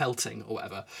about felting or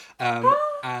whatever.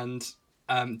 And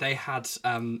they had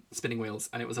spinning wheels,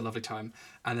 and it was a lovely time.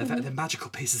 And they're magical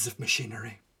pieces of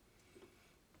machinery.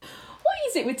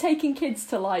 is it with taking kids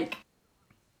to like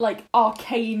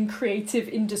arcane creative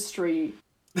industry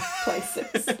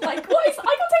places? Like, what is? I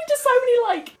got taken to so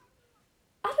many like,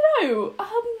 I don't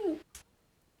know,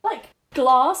 like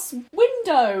glass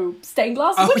window, stained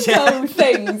glass window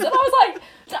things, and I was like,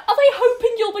 are they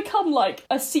hoping you'll become like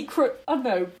a secret, I don't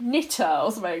know, knitter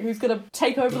or something who's gonna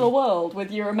take over the world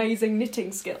with your amazing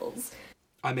knitting skills?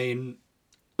 I mean,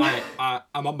 I'm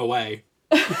on my way.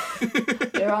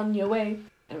 You're on your way.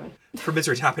 Anyway. From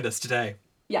misery to happiness today.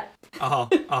 Yeah.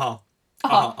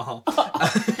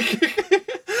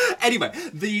 Anyway,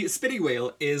 the spinning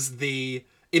wheel is the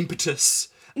impetus,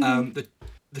 the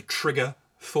trigger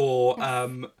for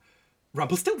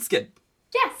Rumpelstiltskin.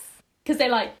 Yes, because they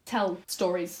like tell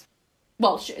stories.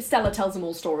 Well, Stella tells them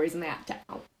all stories and they act it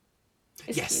out.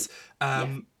 It's yes.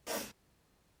 cute.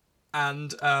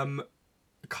 And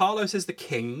Carlos is the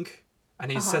king,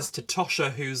 and he says to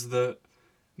Tosha, who's the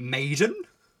maiden.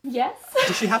 Yes.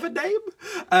 Does she have a name?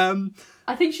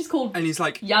 I think she's called. And he's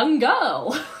like, young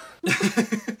girl.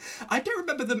 I don't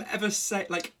remember them ever say,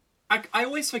 like, I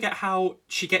always forget how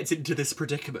she gets into this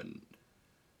predicament.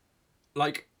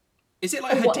 Like, is it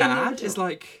like her dad is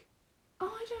like...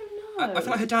 Oh, I don't know. I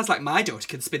feel like her dad's like, my daughter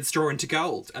can spin straw into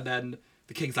gold. And then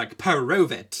the king's like,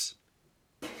 prove it.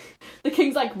 The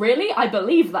king's like, really? I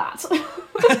believe that.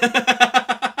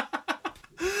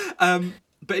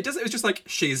 But it was just like,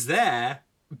 she's there,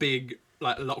 being,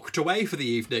 like, locked away for the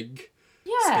evening.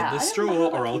 Yeah. Spin the straw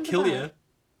or I'll kill you.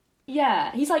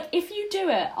 Yeah, he's like, if you do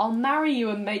it, I'll marry you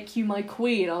and make you my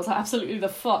queen. I was like, absolutely the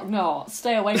fuck not.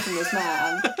 Stay away from this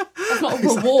man. That's not a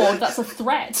reward, that's a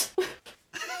threat.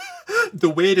 The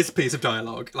weirdest piece of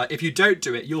dialogue. Like, if you don't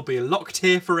do it, you'll be locked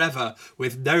here forever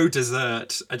with no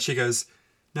dessert. And she goes,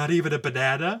 not even a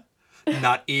banana?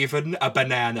 Not even a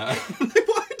banana.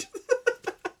 What?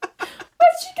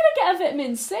 Where's she gonna get a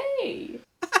vitamin C?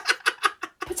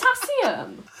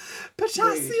 Potassium.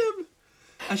 Potassium. Rude.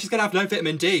 And she's gonna have no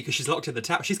vitamin D because she's locked in the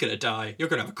tower. She's gonna die. You're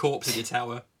gonna have a corpse in your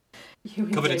tower. You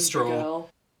covered in straw. Girl.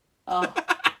 Oh.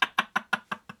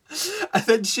 And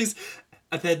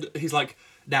then he's like,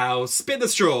 now spin the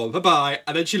straw, bye-bye.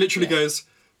 And then she literally goes,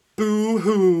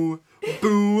 boo-hoo,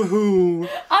 boo-hoo.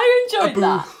 I enjoyed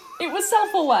that. It was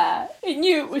self-aware. It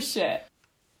knew it was shit.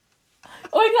 I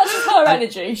think that's just her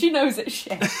energy. She knows it's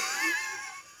shit.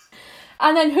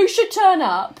 And then who should turn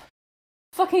up?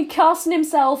 Fucking casting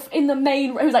himself in the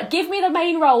main... He was like, give me the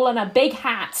main role and a big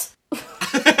hat. Just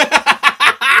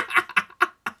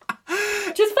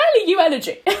fairly you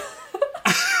energy.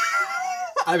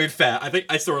 I mean, fair. I think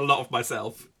I saw a lot of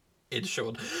myself in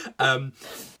Sean. And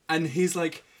he's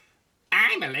like,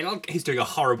 I'm a little... He's doing a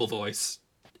horrible voice.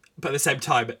 But at the same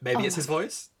time, maybe it's his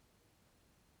voice?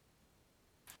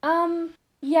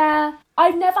 Yeah.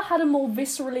 I've never had a more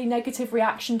viscerally negative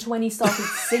reaction to when he started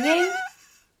singing.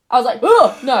 I was like,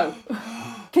 oh, no.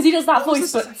 Because he does that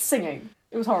voice, but singing.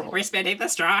 It was horrible. We're spinning the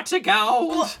straw to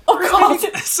gold. Oh,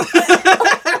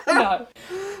 God. No.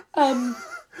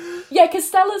 Yeah, because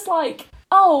Stella's like,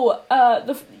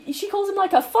 she calls him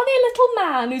like a funny little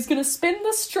man who's going to spin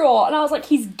the straw. And I was like,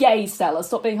 he's gay, Stella.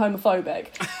 Stop being homophobic.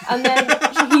 And then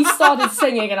he started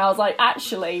singing and I was like,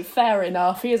 actually, fair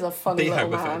enough. He is a funny little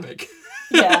homophobic.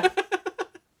 Man. Yeah.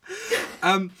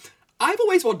 I've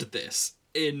always wanted this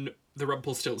in the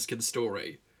Rumpelstiltskin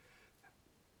story.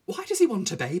 Why does he want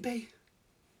a baby?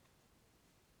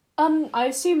 I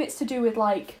assume it's to do with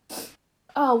like,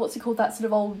 what's it called? That sort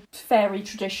of old fairy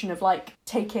tradition of like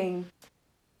taking,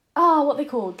 what they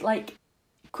called? Like,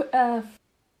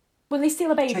 when they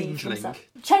steal a baby from Changeling. stuff.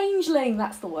 Changeling,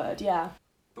 that's the word, yeah.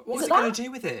 But what's it going to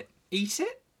do with it? Eat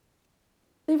it?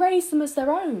 They raise them as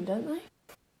their own, don't they?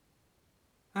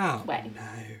 Oh, Wait. no.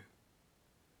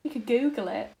 You could Google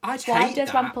it. I'd Why hate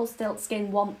does that.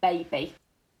 Rumpelstiltskin want baby?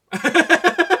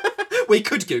 We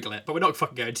could Google it, but we're not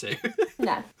fucking going to.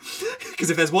 No. Because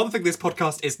if there's one thing this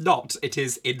podcast is not, it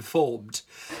is informed.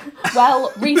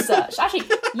 Well, research. Actually,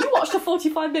 you watched a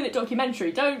 45-minute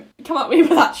documentary. Don't come at me with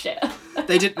that shit.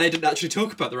 They didn't actually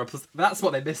talk about the Rumpelstiltskin. That's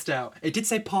what they missed out. It did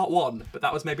say part 1, but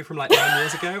that was maybe from like 9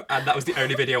 years ago, and that was the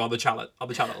only video on the channel.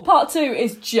 Part 2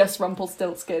 is just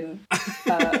Rumpelstiltskin.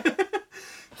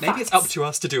 Maybe it's up to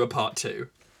us to do a part 2.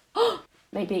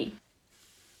 Maybe.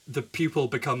 The pupil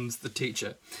becomes the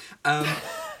teacher. And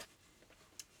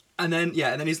then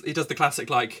he does the classic,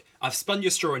 like, I've spun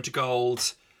your straw into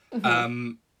gold.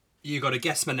 Mm-hmm. You got to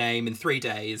guess my name in 3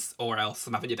 days, or else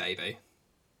I'm having your baby.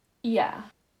 Yeah.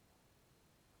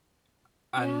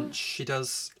 And she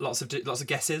does lots of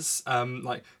guesses,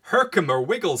 like Herkimer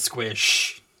Wiggle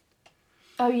Squish.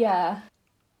 Oh yeah.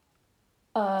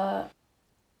 And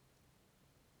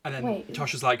then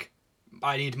Tasha's like,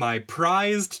 I need my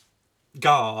prized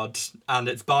guard, and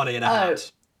it's Barney in a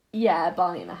hat. Yeah,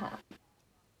 Barney in a hat.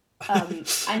 And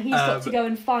he's got to go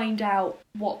and find out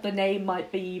what the name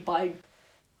might be by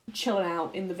chilling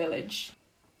out in the village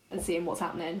and seeing what's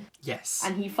happening. Yes.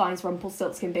 And he finds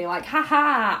Rumpelstiltskin being like,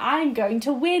 haha, I'm going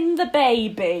to win the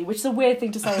baby, which is a weird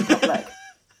thing to say in public.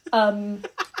 Why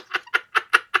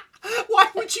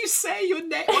would you say your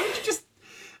name? Why don't you just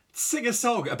sing a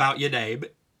song about your name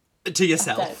to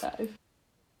yourself? I don't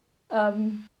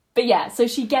know. But yeah, so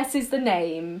she guesses the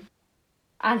name,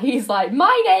 and he's like,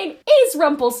 my name is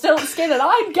Rumpelstiltskin, and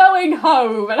I'm going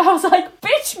home. And I was like,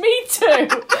 bitch, me too. My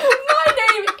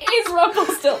name is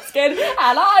Rumpelstiltskin,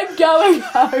 and I'm going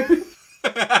home.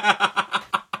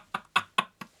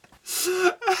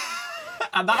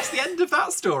 And that's the end of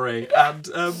that story. And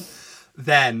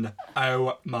then,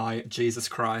 oh my Jesus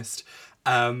Christ,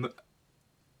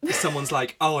 someone's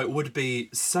like, oh, it would be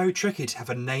so tricky to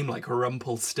have a name like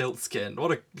Rumpelstiltskin.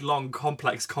 What a long,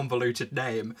 complex, convoluted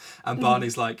name. And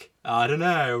Barney's like, I don't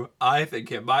know. I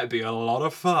think it might be a lot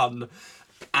of fun.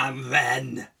 And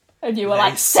then... And you were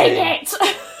like, sing it!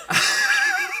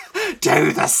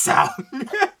 Do the song!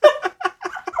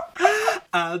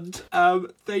 And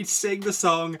they sing the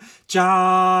song,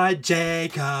 John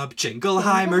Jacob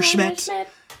Jingleheimer Schmidt.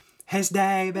 His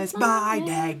name is my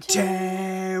name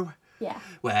too. Yeah.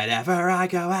 Whenever I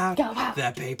go out,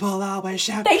 the people always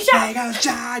shout, they shout, there goes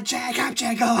John Jacob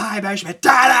Jingleheimer Schmidt.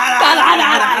 Da, da, da, da,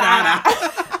 da, da, da, da.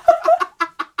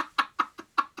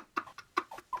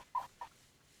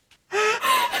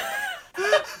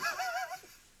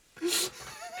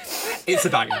 It's a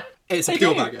banger. It's a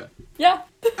pure banger. Yeah.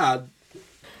 And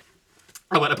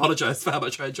I won't apologise for how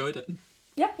much I enjoyed it.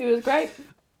 Yeah, it was great.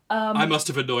 I must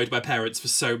have annoyed my parents for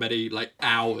so many,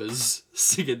 hours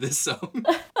singing this song.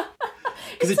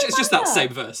 Because it's just that same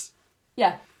verse.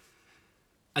 Yeah.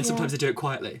 And sometimes they do it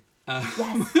quietly. Yes.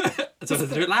 And sometimes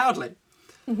they do it loudly.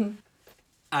 Mm-hmm.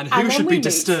 And who should be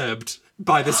disturbed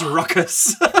by this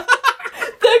ruckus? The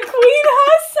Queen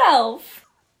herself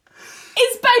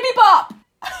is Baby Bop!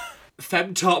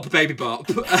 Femtop Baby Bop.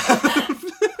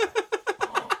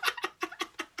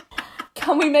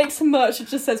 Can we make some merch that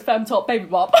just says Femtop Baby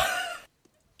Bop?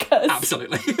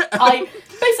 Absolutely. I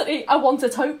want a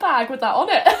tote bag with that on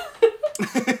it.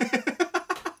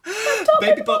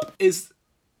 Baby Bop is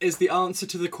the answer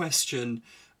to the question,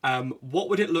 what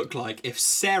would it look like if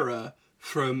Sarah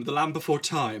from The Land Before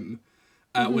Time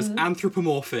was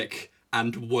anthropomorphic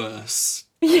and worse?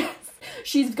 Yes.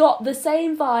 She's got the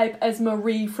same vibe as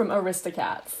Marie from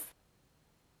Aristocats.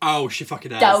 Oh, she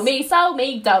fucking has. Do me, so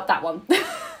me, don't that one.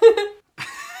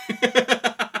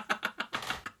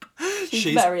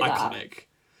 She's very iconic. That.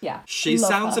 Yeah. She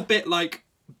sounds a bit like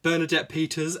Bernadette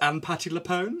Peters and Patti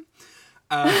LuPone.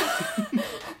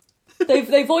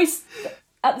 They voice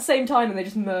at the same time and they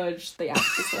just merge the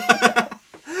actors.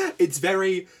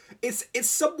 It's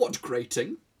somewhat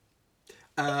grating.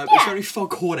 It's very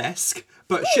Foghorn-esque,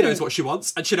 but she knows what she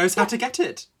wants and she knows how to get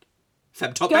it.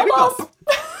 Femtop Baby Bop.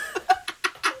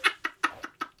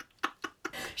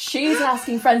 She's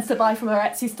asking friends to buy from her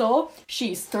Etsy store.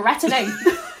 She's threatening.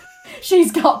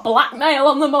 She's got blackmail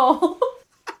on them all.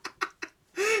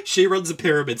 She runs a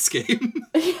pyramid scheme.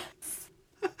 Yes.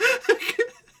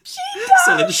 She does.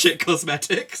 Selling shit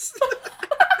cosmetics.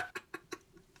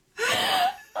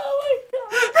 Oh my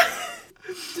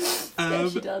god. Yeah,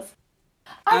 she does.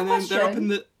 And then they're up in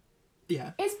the...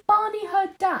 Yeah. Is Barney her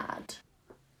dad?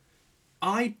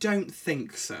 I don't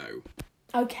think so.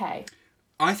 Okay.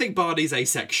 I think Barney's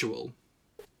asexual.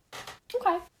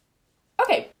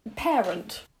 Okay,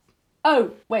 parent.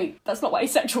 Oh, wait, that's not what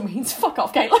asexual means. Fuck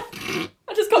off, Caitlin.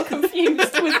 I just got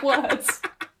confused with words.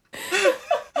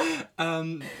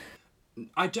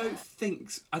 I don't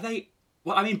think... Are they...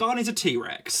 Well, I mean, Barney's a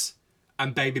T-Rex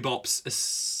and Baby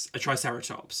Bop's a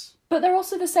Triceratops. But they're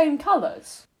also the same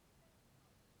colours.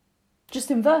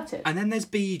 Just inverted. And then there's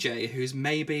BJ, who's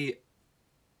maybe...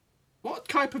 What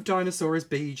type of dinosaur is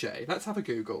BJ? Let's have a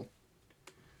Google.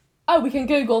 Oh, we can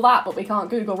Google that, but we can't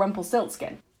Google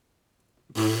Rumpelstiltskin.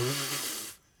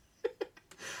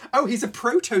 Oh, he's a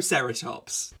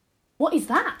Protoceratops. What is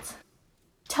that?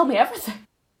 Tell me everything.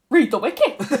 Read the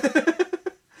wiki.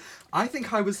 I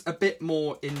think I was a bit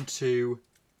more into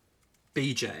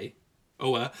BJ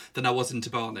than I was into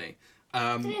Barney.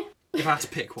 If I had to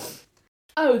pick one.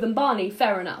 Oh, then Barney,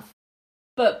 fair enough.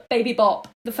 But Baby Bop,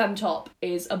 the Femtop,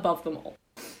 is above them all.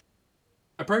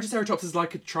 A Protoceratops is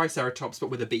like a Triceratops, but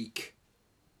with a beak.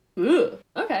 Ooh,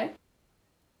 okay.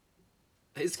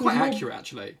 It's quite accurate,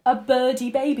 actually. A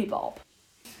birdie Baby Bop.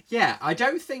 Yeah, I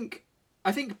think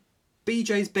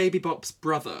BJ's Baby Bop's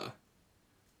brother.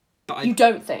 But You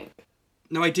don't think?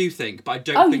 No, I do think, but I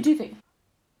don't Oh, think... you do think?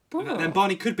 Then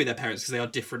Barney could be their parents because they are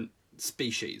different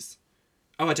species.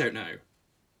 Oh, I don't know.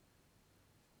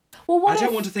 Well, I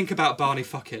don't want to think about Barney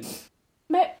fucking.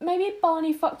 Maybe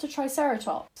Barney fucked a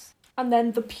Triceratops, and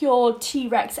then the pure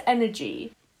T-Rex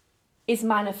energy is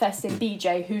manifest in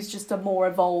BJ, who's just a more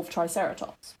evolved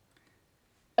Triceratops.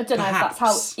 I don't know if that's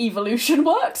how evolution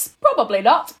works. Probably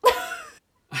not.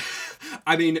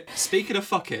 I mean, speaking of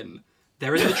fucking,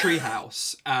 they're in the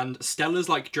treehouse, and Stella's,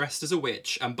 like, dressed as a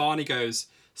witch, and Barney goes,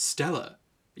 Stella,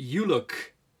 you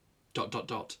look... ...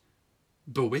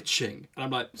 bewitching. And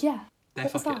I'm like, Yeah. they're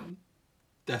fucking.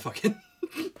 They're fucking.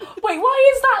 Wait,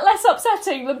 why is that less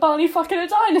upsetting than Barney fucking a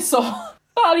dinosaur?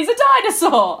 Barney's a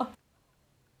dinosaur!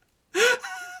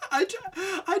 I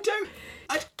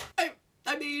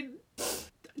mean,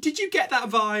 did you get that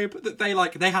vibe that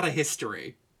they had a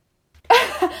history?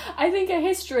 I think a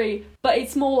history, but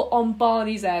it's more on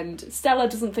Barney's end. Stella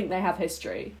doesn't think they have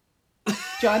history. Do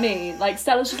you know what I mean? Like,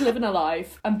 Stella's just living her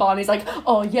life, and Barney's like,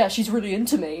 oh yeah, she's really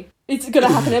into me. It's gonna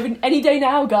happen any day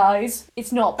now, guys.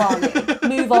 It's not, Barney.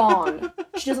 Move on.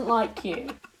 She doesn't like you.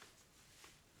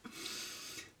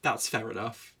 That's fair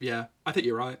enough. Yeah, I think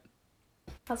you're right.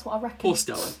 That's what I reckon. Poor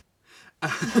Stella.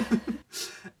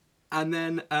 And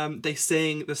then they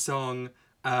sing the song,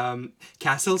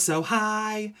 Castle so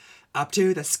high, up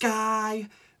to the sky,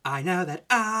 I know that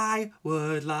I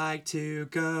would like to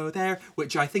go there,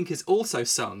 which I think is also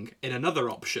sung in another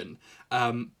option,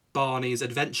 Barney's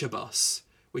Adventure Bus,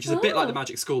 which is a bit like the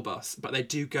Magic School Bus, but they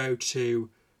do go to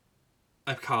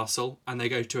a castle and they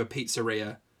go to a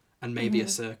pizzeria and maybe a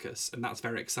circus, and that's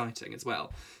very exciting as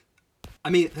well.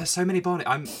 I mean, there's so many Barney.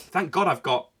 Thank God I've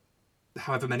got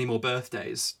however many more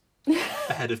birthdays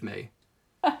ahead of me.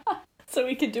 So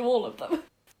we can do all of them.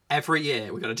 Every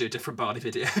year we're going to do a different Barney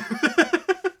video.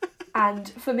 And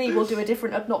for me, we'll do a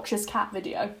different obnoxious cat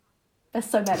video. There's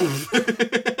so many.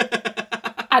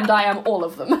 And I am all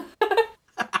of them.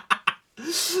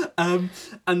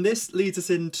 And this leads us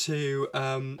into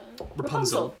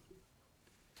Rapunzel.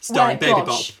 Starring Baby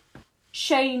Bop.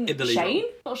 Shane?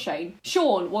 Not Shane.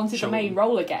 Sean wanted the main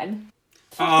role again.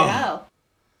 Oh. Hell.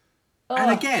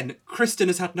 And again, Kristen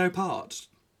has had no part.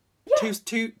 Yeah.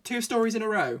 Two stories in a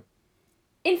row.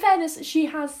 In fairness, she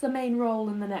has the main role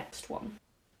in the next one.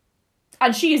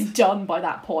 And she is done by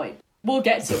that point. We'll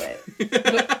get to it.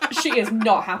 But she is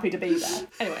not happy to be there.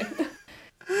 Anyway.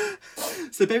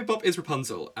 So Baby Bop is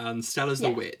Rapunzel and Stella's the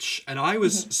witch. And I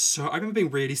was I remember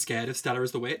being really scared of Stella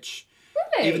as the witch.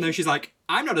 Really? Even though she's like,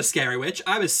 I'm not a scary witch,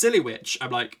 I'm a silly witch.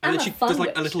 I'm like, and then she does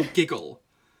like a little giggle.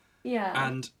 Yeah.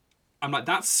 And I'm like,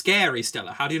 that's scary,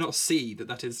 Stella. How do you not see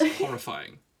that is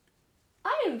horrifying?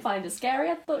 I didn't find her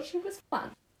scary. I thought she was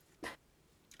fun.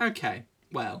 Okay,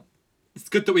 well, it's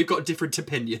good that we've got different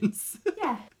opinions.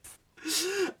 Yeah.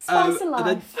 Spice of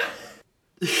life.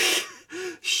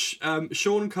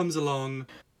 Sean comes along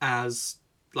as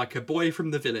like a boy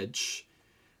from the village.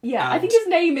 Yeah, I think his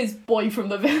name is Boy from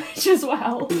the Village as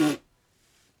well.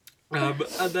 And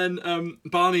then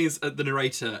Barney's the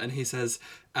narrator, and he says,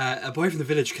 a boy from the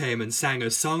village came and sang a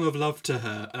song of love to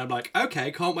her. And I'm like,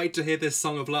 okay, can't wait to hear this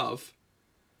song of love.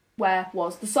 Where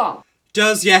was the song?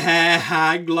 Does your hair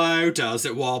hang low? Does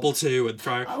it wobble to and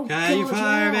fro? Oh, Can you God,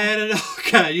 fire yeah. it in a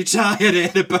Can you tie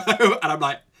it in a bow? And I'm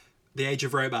like, the age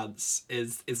of romance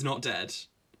is not dead.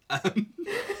 I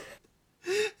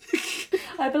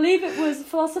believe it was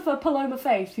philosopher Paloma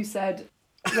Faith who said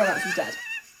romance is dead.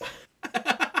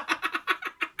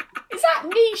 Is that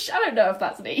niche? I don't know if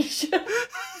that's niche.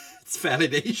 It's fairly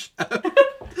niche.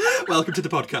 Welcome to the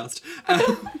podcast.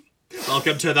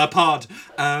 Welcome to the pod.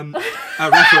 A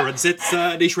reference. It's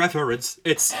a niche reference.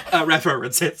 It's a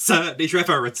reference. It's a niche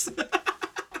reference.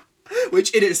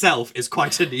 Which in itself is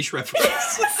quite a niche reference.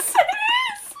 Yes, it is!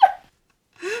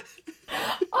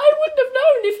 I wouldn't have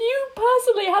known if you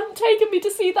personally hadn't taken me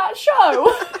to see that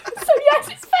show. So yes,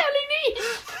 it's fairly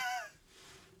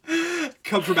niche.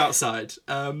 Come from outside.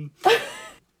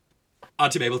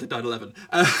 Auntie Mabel did 9/11.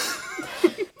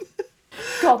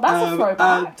 God, that's a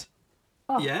throwback.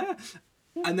 Yeah.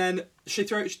 And then she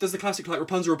does the classic like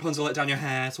Rapunzel, let down your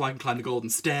hair so I can climb the golden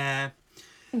stair.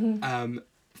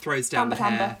 Throws down the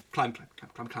hair.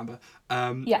 Clamber.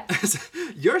 Yeah.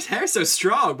 Your hair's so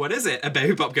strong. What is it? And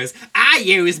Baby Bop goes, I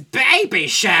use baby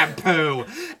shampoo.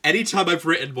 Anytime I've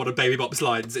written one of Baby Bop's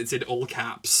lines, it's in all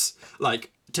caps.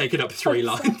 Like, taken up 3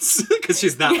 lines. Because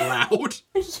she's that loud.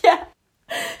 Yeah.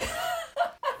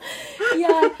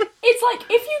 Yeah. It's like,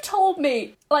 if you told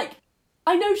me, like,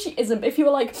 I know she isn't, but if you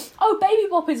were like, oh, Baby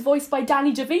Bop is voiced by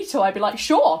Danny DeVito, I'd be like,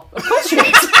 sure, of course she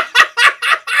is.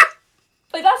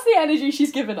 Like, that's the energy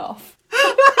she's given off.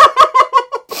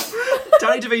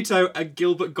 Danny DeVito and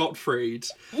Gilbert Gottfried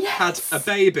had a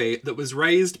baby that was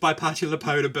raised by Patti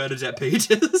LuPone and Bernadette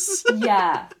Peters.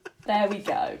 Yeah, there we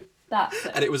go. That's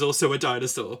it. And it was also a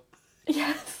dinosaur.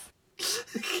 Yes.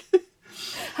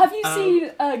 Have you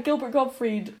seen Gilbert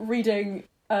Gottfried reading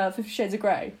 50 Shades of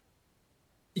Grey?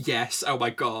 Yes. Oh my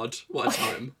god. What a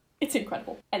time. It's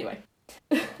incredible. Anyway.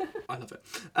 I love it.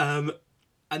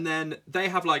 And then they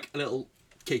have like a little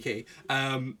kiki.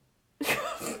 And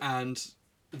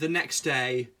the next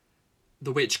day,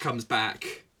 the witch comes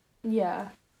back. Yeah.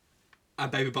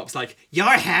 And Baby Bop's like, "You're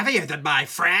heavier than my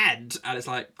friend." And it's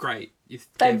like, great. You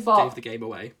gave the game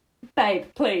away. Babe,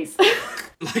 please.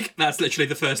 Like, that's literally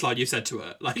the first line you said to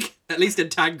her. Like, at least in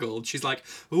Tangled, she's like,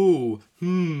 "Ooh,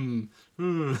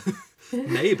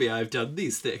 maybe I've done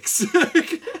these things."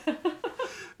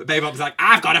 But Baby Bop's like,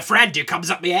 "I've got a friend who comes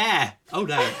up my air." Oh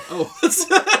no. Oh.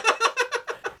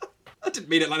 I didn't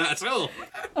mean it like that at all.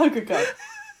 Oh, good God.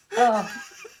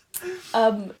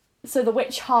 So the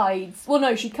witch hides. Well,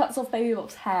 no, she cuts off Baby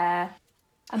Bop's hair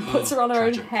and puts her on her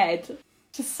own head.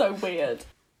 Just so weird.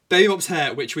 Baby Bop's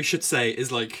hair, which we should say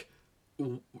is like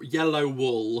yellow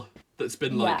wool that's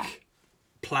been like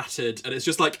plaited, and it's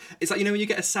just like, it's like, you know when you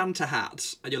get a Santa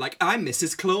hat and you're like, "I'm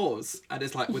Mrs. Claus," and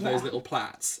it's like with those little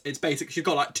plaits. It's basically, she's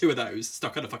got like two of those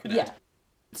stuck on her fucking head. Yeah.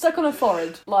 Stuck on her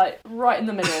forehead, like right in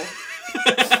the middle.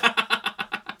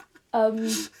 And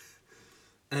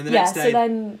then the next day, so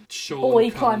then Sean Boy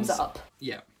climbs up.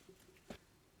 Yeah.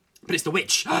 But it's the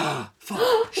witch.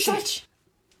 Fuck. Shit. Witch.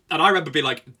 And I remember being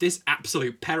like, this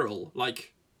absolute peril.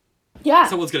 Like, Yeah.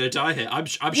 someone's going to die here. I'm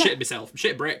shitting myself. I'm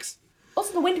shitting bricks.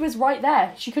 Also, the window is right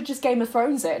there. She could just Game of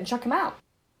Thrones it and chuck him out.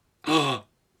 Oh,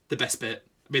 the best bit.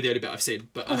 I mean, the only bit I've seen.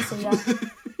 But Also, yeah.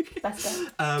 Best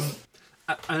bit.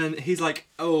 and then he's like,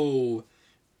 "Oh,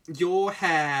 your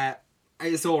hair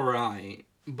is all right,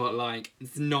 but like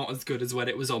it's not as good as when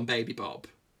it was on Baby Bop."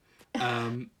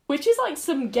 Which is like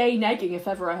some gay negging if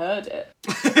ever I heard it.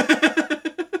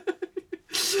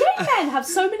 Gay men have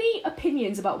so many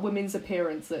opinions about women's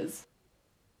appearances.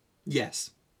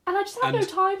 Yes. And I just have no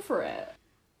time for it.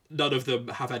 None of them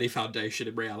have any foundation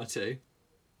in reality.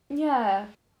 Yeah.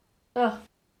 Ugh.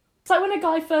 It's like when a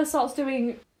guy first starts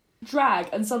doing drag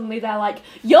and suddenly they're like,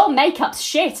 "Your makeup's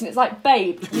shit," and it's like,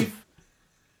 "Babe,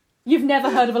 you've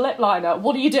never heard of a lip liner.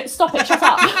 What do you do? Stop it, shut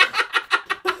up."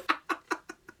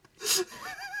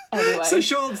 Anyway. So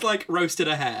Sean's like roasted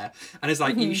her hair and is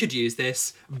like, "You should use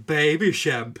this baby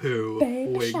shampoo."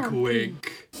 Baby wink, shampoo.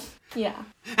 wink. Yeah.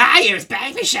 I use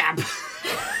baby shampoo.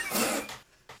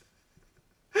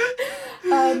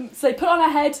 So they put on her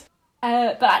head,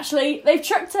 but actually they've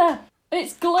tricked her.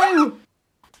 It's glue.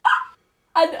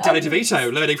 And, Danny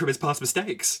DeVito learning from his past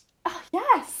mistakes.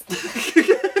 Yes.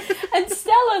 And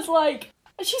Stella's like,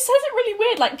 she says it really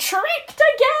weird, like, "Tricked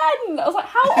again." I was like,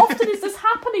 how often is this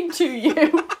happening to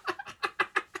you?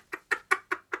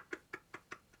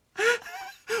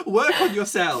 Work on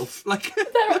yourself. Like,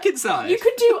 look inside. You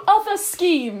could do other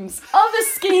schemes. Other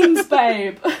schemes,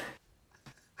 babe.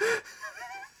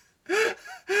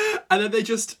 And then they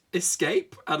just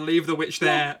escape and leave the witch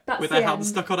there that's with the her hands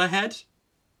end. stuck on her head.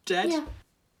 Dead.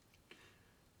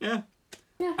 Yeah.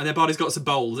 Yeah. And then Barney's got some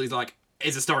bowls. He's like,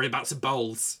 "It's a story about some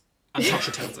bowls." And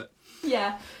Tasha tells it.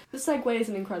 Yeah. The segue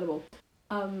isn't incredible.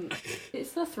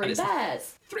 It's the Three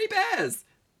Bears. Three bears.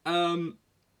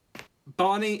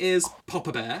 Barney is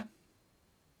Papa Bear.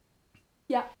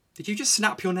 Yeah. Did you just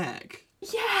snap your neck?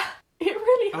 Yeah. It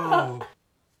really hurt. Oh.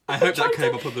 I hope that tried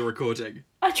came to- up on the recording.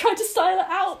 I tried to style it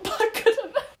out, but I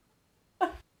couldn't.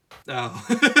 Oh.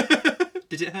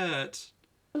 Did it hurt?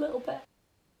 A little bit.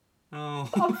 Oh.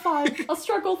 I'm fine. I'll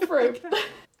struggle through.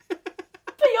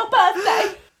 For your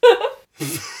birthday.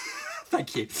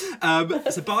 Thank you.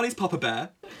 So Barney's Papa Bear.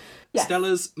 Yes.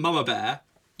 Stella's Mama Bear.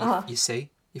 Uh-huh. You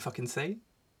see? You fucking see?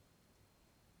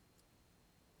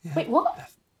 Yeah. Wait, what?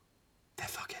 They're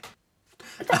fucking.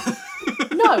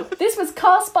 No, this was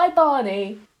cast by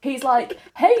Barney. He's like,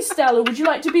 "Hey Stella, would you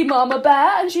like to be Mama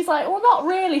Bear?" And she's like, "Well, not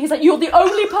really." He's like, "You're the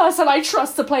only person I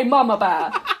trust to play Mama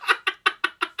Bear."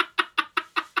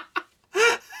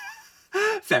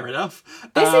 Fair enough.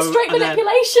 This is straight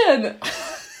manipulation.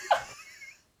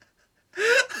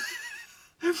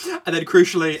 And then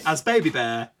crucially, as Baby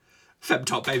Bear,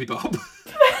 Femtop Baby Bob.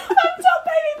 Top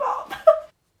Baby Bop.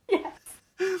 Yes.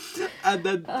 And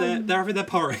then they're having their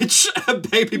porridge, and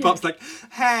Baby Bob's like,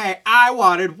 "Hey, I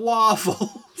wanted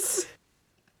waffles."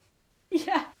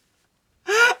 Yeah.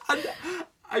 And,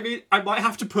 I mean, I might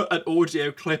have to put an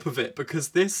audio clip of it because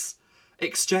this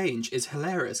exchange is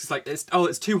hilarious. It's like,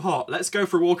 it's too hot. Let's go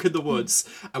for a walk in the woods,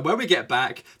 and when we get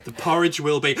back, the porridge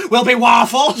will be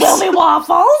waffles. Will be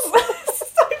waffles. This is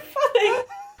so funny.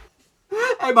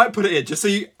 I might put it in just so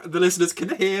the listeners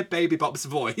can hear Baby Bop's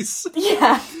voice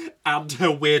Yeah. and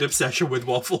her weird obsession with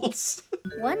waffles.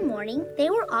 One morning, they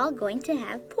were all going to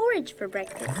have porridge for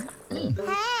breakfast. Hey,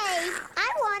 I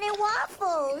wanted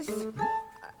waffles.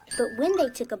 But when they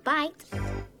took a bite,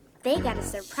 they got a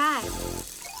surprise.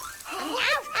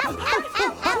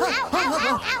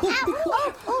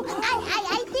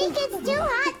 I think it's too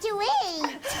hot to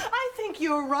eat. I think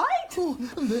you're right.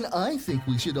 Then I think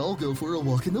we should all go for a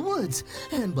walk in the woods.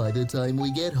 And by the time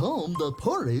we get home, the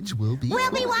porridge will be...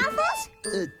 Will be waffles?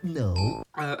 No.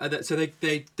 So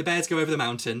the bears go over the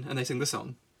mountain and they sing the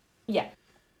song. Yeah.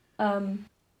 And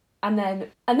then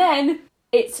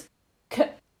it's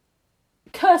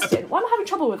Kirsten. Why am I having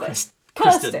trouble with this?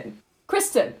 Kristen,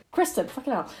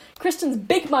 fucking hell. Kristen's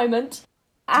big moment,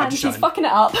 and she's fucking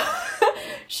it up.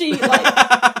 She,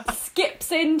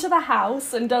 skips into the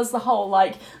house and does the whole,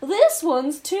 this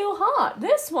one's too hot,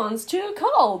 this one's too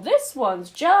cold, this one's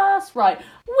just right.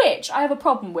 Which I have a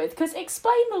problem with, because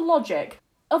explain the logic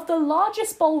of the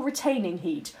largest bowl retaining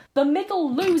heat, the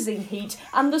middle losing heat,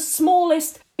 and the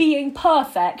smallest being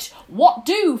perfect. What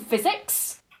do,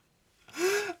 physics?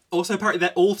 Also, apparently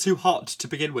they're all too hot to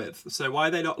begin with, so why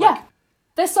are they not, Yeah.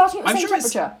 They're starting at the I'm same sure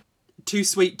it's- temperature. too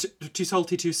sweet, too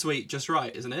salty, too sweet, just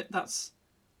right, isn't it? That's...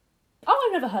 Oh,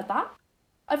 I've never heard that.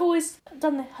 I've always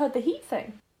heard the heat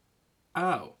thing.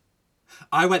 Oh.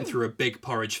 I went through a big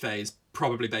porridge phase,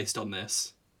 probably based on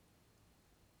this.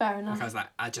 Fair enough. I was like,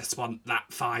 I just want that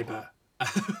fibre. I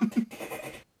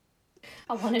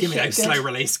want to Give me shit those good.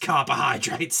 slow-release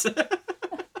carbohydrates.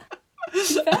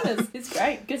 Fairness, it's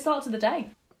great. Good start to the day.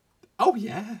 Oh,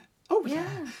 yeah.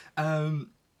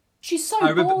 She's so I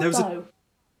remember bored, there was a- though.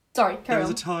 Sorry, There carry was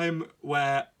on. a time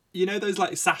where, you know those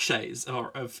sachets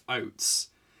of oats?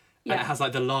 Yeah. And it has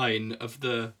the line of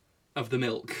the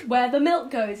milk. Where the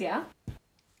milk goes, yeah?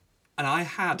 And I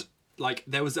had,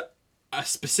 there was a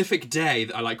specific day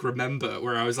that I, remember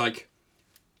where I was like,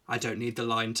 I don't need the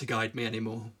line to guide me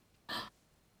anymore.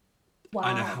 Wow.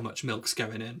 I know how much milk's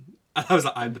going in. And I was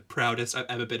like, I'm the proudest I've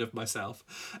ever been of myself.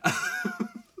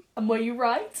 And were you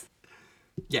right?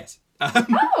 Yes.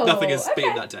 Oh, Nothing has okay.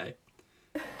 been that day.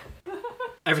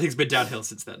 Everything's been downhill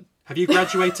since then. Have you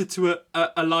graduated to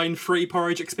a line-free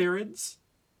porridge experience?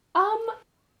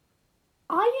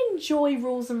 I enjoy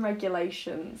rules and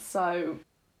regulations, so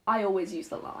I always use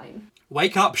the line.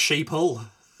 Wake up, sheeple.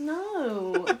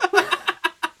 No.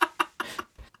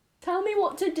 Tell me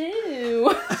what to do.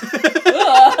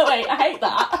 Ugh, wait, I hate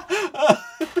that.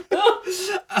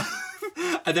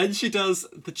 And then she does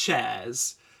the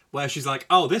chairs, where she's like,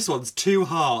 oh, this one's too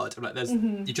hard. I'm like,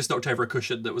 you just knocked over a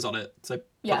cushion that was on it, so put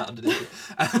Yeah. that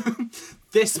underneath.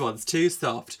 This one's too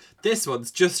soft. This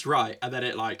one's just right. And then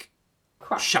it,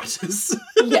 Crap. shatters.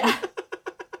 Yeah.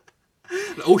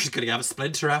 Oh, she's going to have a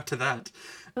splinter after that.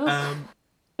 And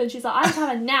she's like, I have to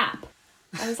have a nap.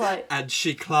 I was like, And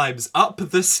she climbs up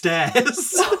the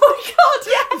stairs. oh my god,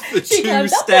 yeah! The She two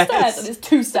climbs up the stairs. stairs and it's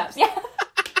 2 steps, yeah.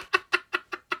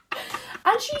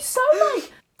 And she's so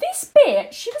this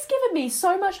bit, she was giving me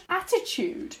so much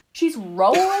attitude. She's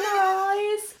rolling her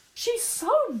eyes. She's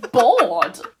so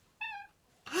bored.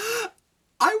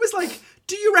 I was like,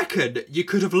 do you reckon you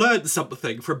could have learned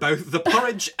something from both the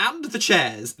porridge and the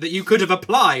chairs that you could have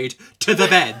applied to the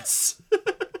beds?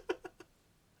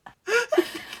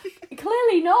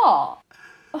 Clearly not.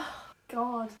 Oh,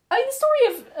 God. I mean, the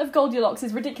story of Goldilocks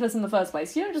is ridiculous in the first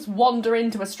place. You don't just wander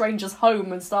into a stranger's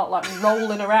home and start,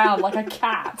 rolling around like a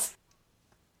cat.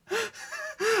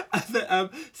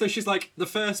 So she's like, the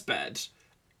first bed,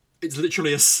 it's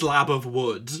literally a slab of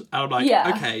wood. And I'm like,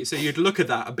 Yeah. okay, so you'd look at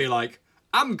that and be like,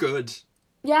 I'm good.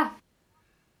 Yeah.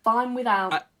 Fine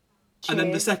without. And then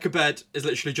the Cheers. second bed is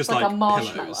literally just like a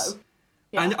marshmallow. pillows.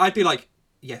 Yeah. And I'd be like,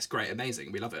 yes, great,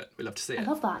 amazing, we love it. We love to see I it.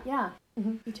 love that, yeah.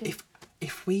 Me too.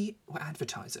 If we were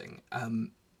advertising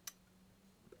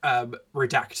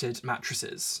redacted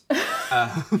mattresses,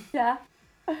 Yeah.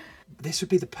 this would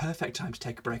be the perfect time to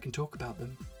take a break and talk about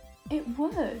them. It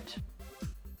would.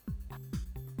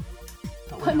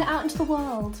 But we're Putting it not. out into the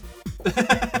world.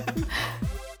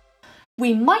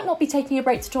 We might not be taking a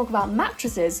break to talk about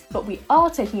mattresses, but we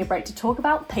are taking a break to talk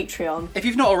about Patreon. If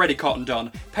you've not already cottoned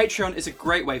on, Patreon is a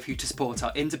great way for you to support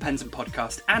our independent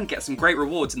podcast and get some great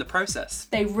rewards in the process.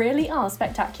 They really are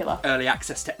spectacular. Early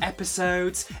access to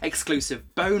episodes, exclusive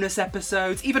bonus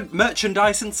episodes, even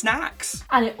merchandise and snacks.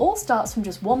 And it all starts from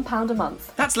just £1 a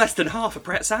month. That's less than half a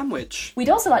Pret sandwich. We'd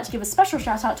also like to give a special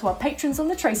shout out to our patrons on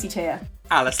the Tracy tier.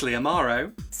 Alice Lee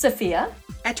Amaro, Sophia,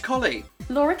 Ed Colley,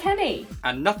 Laura Kenny.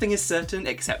 And nothing is certain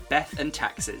except Beth and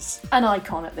taxes. An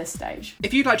icon at this stage.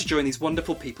 If you'd like to join these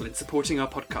wonderful people in supporting our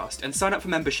podcast and sign up for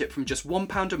membership from just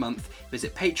 £1 a month,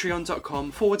 visit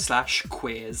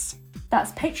patreon.com/queers.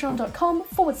 That's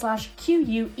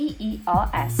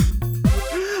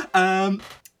patreon.com/QUEERS.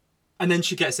 And then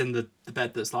she gets in the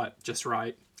bed that's like just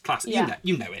right. Classic. Yeah.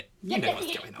 You know it. You know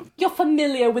what's going on. You're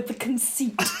familiar with the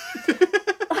conceit.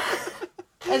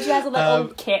 And she has a little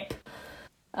kip.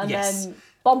 And yes. then,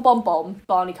 bomb,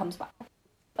 Barney comes back.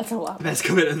 That's all that happens. Let's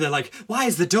come in and they're like, why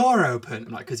is the door open?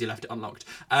 I'm like, because you left it unlocked.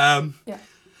 Yeah.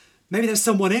 Maybe there's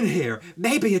someone in here.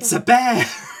 Maybe it's a bear.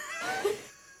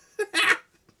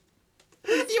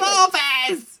 You are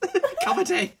bears!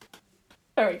 Comedy.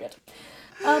 Very good.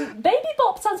 Baby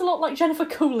Bop sounds a lot like Jennifer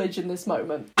Coolidge in this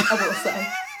moment, I will say.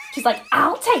 She's like,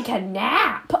 I'll take a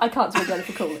nap. I can't do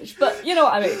Jennifer Coolidge, but you know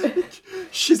what I mean.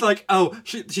 She's like,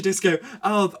 she just go,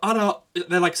 no.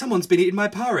 They're like, someone's been eating my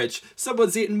porridge.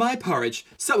 Someone's eaten my porridge.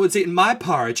 Someone's eaten my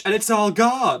porridge, and it's all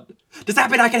gone. Does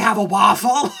that mean I can have a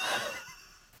waffle?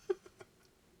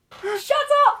 Shut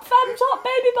up, Femtop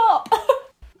Baby Bop.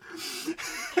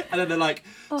 And then they're like,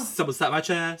 someone sat in my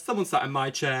chair. Someone sat in my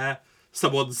chair.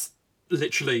 Someone's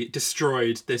literally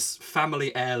destroyed this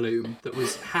family heirloom that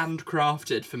was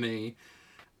handcrafted for me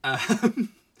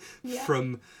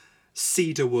from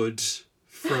cedarwood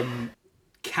from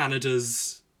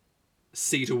Canada's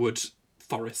cedarwood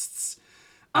forests.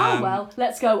 Well,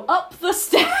 let's go up the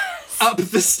stairs.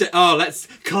 Let's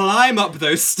climb up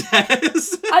those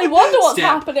stairs. I wonder what's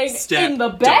happening in the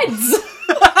beds.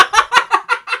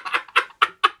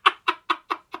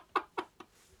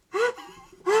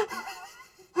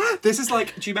 This is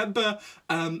like, do you remember,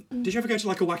 did you ever go to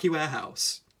like a wacky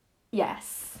warehouse?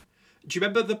 Yes. Do you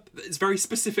remember it's very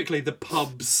specifically the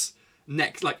pubs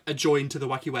next, like adjoined to the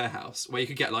wacky warehouse, where you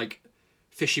could get like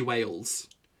fishy whales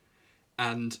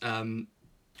and you'd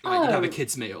have a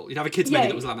kid's meal. You'd have a kid's menu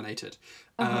that was laminated.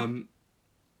 And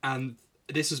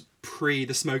this was pre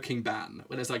the smoking ban,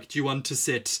 when it's like, do you want to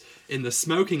sit in the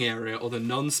smoking area or the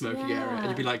non-smoking area? And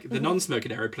you'd be like, the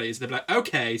non-smoking area, please. And they'd be like,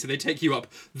 okay. So they take you up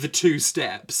the 2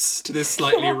 steps to this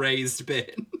slightly raised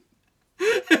bin.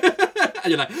 And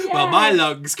you're like, well, my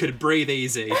lungs could breathe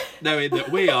easy, knowing that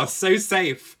we are so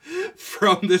safe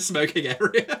from the smoking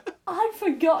area. I'd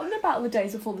forgotten about the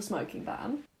days before the smoking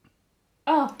ban.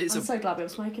 Oh, I'm so glad we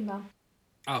have a smoking ban.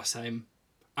 Oh, same.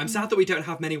 I'm sad that we don't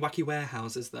have many wacky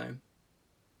warehouses, though.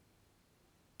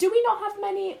 Do we not have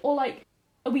many, or like,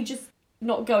 are we just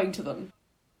not going to them?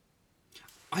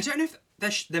 I don't know if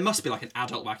there must be like an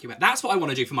adult wacky warehouse. That's what I want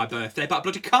to do for my birthday, but I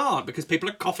bloody can't because people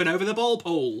are coughing over the ball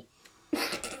pool.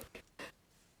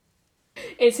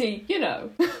 Is he,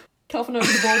 coughing over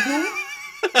the ball pool?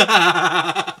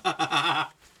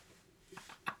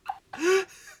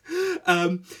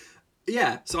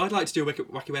 Yeah, so I'd like to do a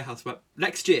wacky warehouse, but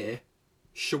next year,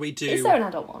 shall we do... Is there an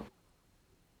adult one?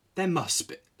 There must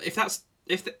be.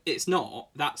 If it's not,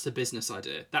 that's a business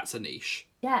idea. That's a niche.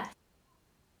 Yeah.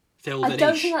 Fill the niche. I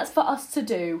don't think that's for us to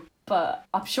do, but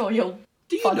I'm sure you'll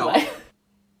find a not? way.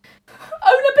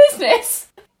 Own a business?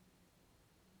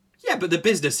 Yeah, but the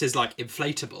business is like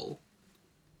inflatable.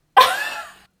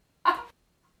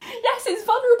 Yes, it's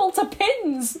vulnerable to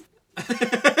pins.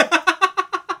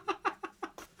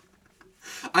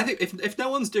 I think if no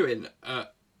one's doing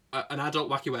an adult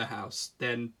wacky warehouse,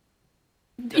 then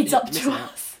it's up to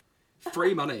us.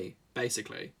 Free money,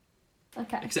 basically.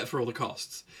 Okay. Except for all the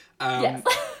costs. Yes.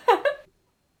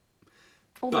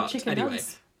 All the chicken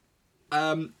nugs.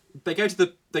 They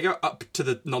go up to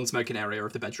the non-smoking area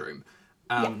of the bedroom,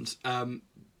 and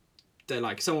they're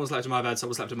like, someone slept in my bed,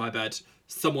 someone slept in my bed,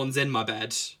 someone's in my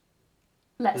bed.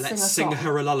 Let's sing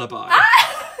her a lullaby.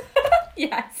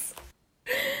 Yes.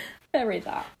 Very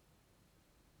that.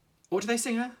 What do they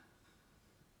sing her?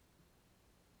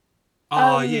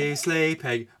 Are you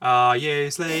sleeping? Are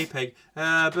you sleeping?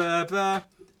 Morning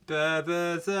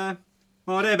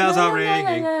bells are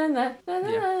ringing.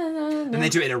 And they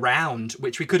do it in a round,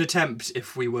 which we could attempt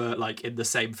if we were like in the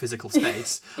same physical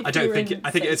space. I think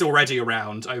it's already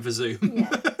around over Zoom,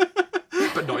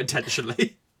 but not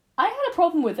intentionally. I had a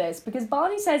problem with this because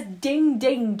Barney says ding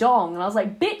ding dong, and I was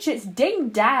like, bitch, it's ding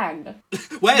dang.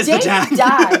 Where's ding the dang?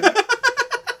 Dang.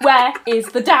 Where is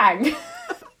the dang?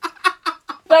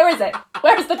 Where is it?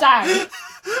 Where is the dang?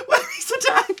 Where is the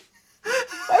dang?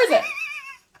 Where is it?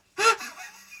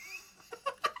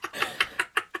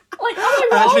 Like, oh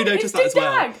my I actually God, noticed that as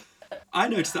well. Dang. I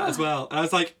noticed that as well, and I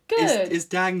was like, is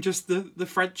dang just the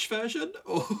French version,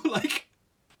 or like?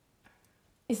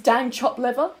 Is dang chopped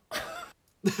liver?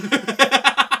 But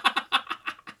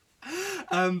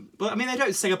I mean, they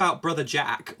don't sing about Brother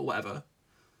Jack or whatever.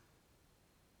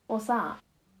 What's that?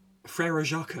 Frère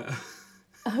Jacques.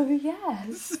 Oh,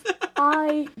 yes.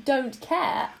 I don't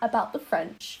care about the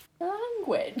French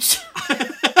language.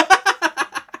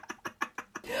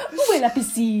 Où est la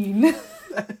piscine?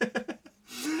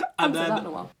 And That in a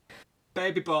then while.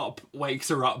 Baby Bop wakes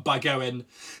her up by going,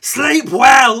 "Sleep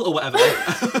well!" or whatever.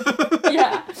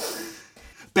 Yeah.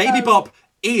 Baby Bop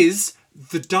is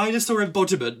the dinosaur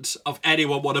embodiment of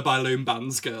anyone wanna buy Loom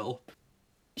Bands girl.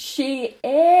 She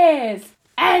is.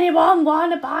 Anyone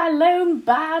want to buy loom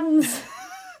bands?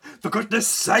 For goodness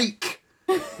sake!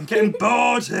 I'm getting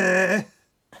bored here.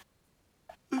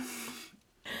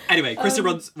 Anyway, Krista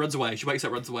runs away. She wakes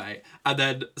up, runs away, and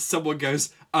then someone goes,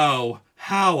 "Oh,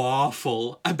 how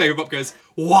awful!" And Baby Bop goes,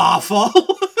 "Waffle,"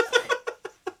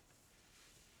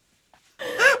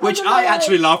 which I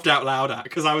actually laughed out loud at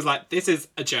because I was like, "This is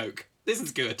a joke. This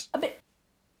is good."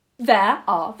 There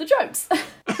are the jokes.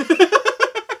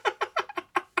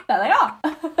 There they are.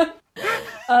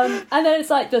 And then it's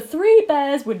like, the three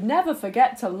bears would never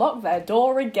forget to lock their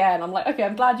door again. I'm like, okay,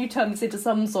 I'm glad you turned this into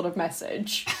some sort of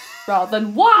message rather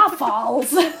than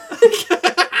waffles.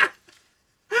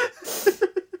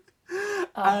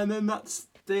 And then that's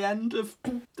the end of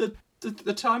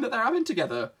the time that they're having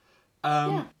together.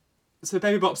 Yeah. So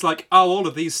Baby Bop's like, "Oh, all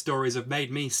of these stories have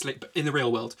made me sleep." In the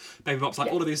real world, Baby Bop's like,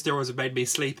 Yeah. "All of these stories have made me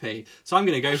sleepy, so I'm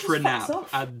going to go for a fucks nap off.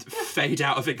 and fade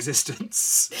out of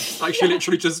existence." Like, she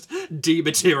literally just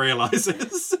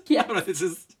dematerializes. Yeah. Like, this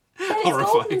is But it's golden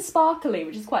horrifying. and sparkly,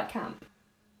 which is quite camp.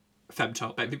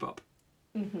 Femtop Baby Bop.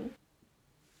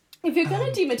 If you're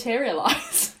going to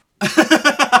dematerialise,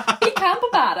 be camp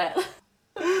about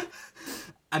it.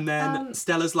 And then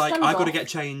Stella's like, Stella's "I've got to off. get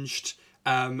changed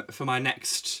for my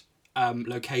next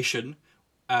location."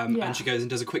 Yeah. And she goes and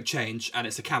does a quick change, and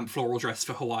it's a camp floral dress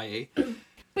for Hawaii.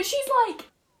 But she's like,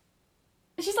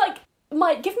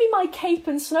 give me my cape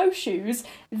and snowshoes.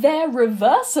 They're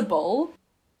reversible.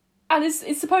 And is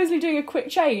supposedly doing a quick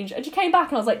change. And she came back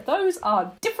and I was like, those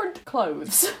are different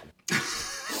clothes.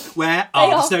 Where are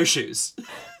the are. snowshoes?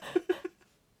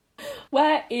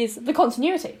 Where is the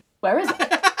continuity? Where is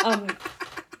it?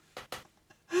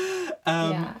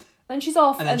 Yeah. Then she's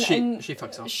off, And then and she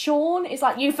fucks off. Sean is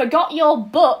like, "You forgot your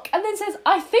book," and then says,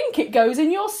 "I think it goes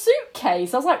in your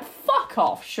suitcase." I was like, "Fuck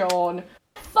off, Sean.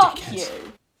 Fuck Dickhead.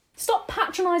 you. Stop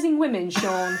patronising women,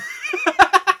 Sean."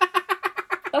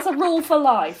 That's a rule for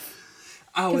life.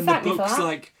 Oh, Can and the thank me for book's that.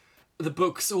 like, the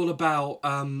book's all about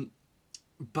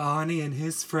Barney and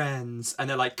his friends, and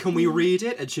they're like, "Can we read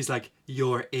it?" And she's like,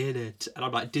 "You're in it." And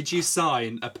I'm like, "Did you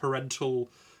sign a parental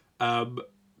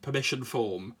permission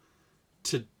form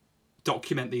to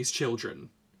document these children?"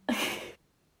 I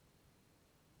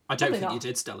don't Probably think you not.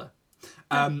 did, Stella.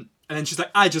 And then she's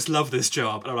like, "I just love this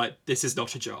job," and I'm like, "This is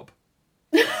not a job."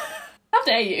 How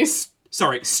dare you?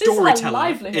 Sorry, her storyteller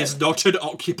livelihood. is not an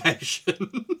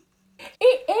occupation.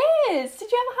 It is.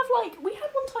 Did you ever have we had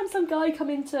one time some guy come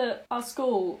into our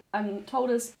school and told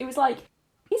us, it was like,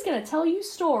 he's going to tell you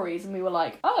stories, and we were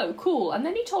like, oh, cool. And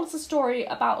then he told us a story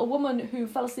about a woman who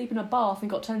fell asleep in a bath and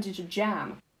got turned into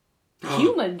jam.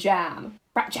 Human jam.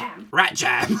 Rat jam. Rat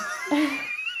jam.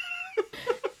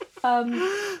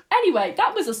 Anyway,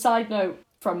 that was a side note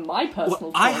from my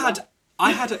personal I trauma.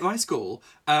 had at my school,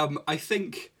 I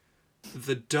think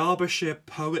the Derbyshire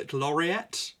Poet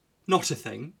Laureate. Not a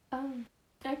thing. Oh,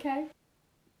 okay.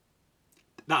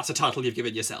 That's a title you've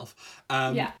given yourself.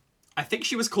 Yeah. I think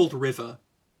she was called River,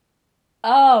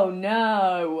 Oh,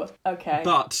 no. Okay.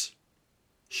 but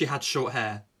she had short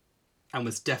hair and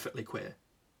was definitely queer.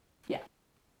 Yeah.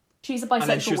 She's a then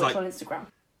bisexual she was witch like- on Instagram.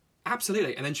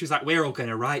 Absolutely. And then she was like, "We're all going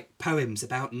to write poems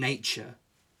about nature."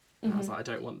 And I was like, "I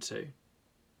don't want to."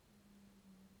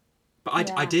 But I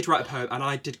Yeah. did write a poem, and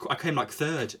I came like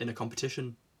third in a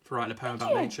competition for writing a poem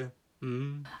about you? nature. I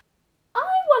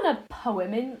won a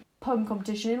poem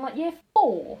competition in like year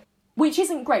 4, which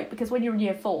isn't great because when you're in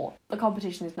year 4, the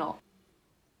competition is not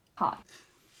hard.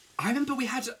 I remember we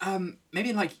had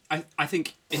maybe in like I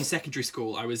think in secondary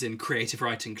school I was in creative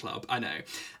writing club. I know,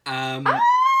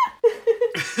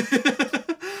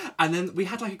 and then we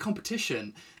had like a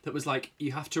competition that was like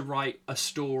you have to write a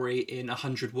story in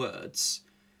 100 words,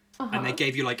 and they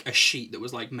gave you like a sheet that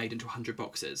was like made into 100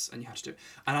 boxes, and you had to do.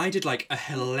 And I did like a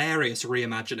hilarious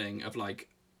reimagining of like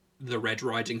the Red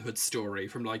Riding Hood story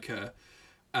from like a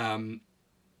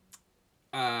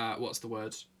what's the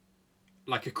word?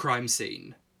 Like a crime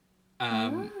scene.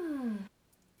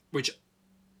 Which,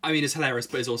 I mean, is hilarious,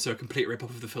 but is also a complete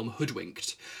rip-off of the film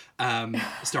Hoodwinked,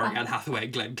 starring Anne Hathaway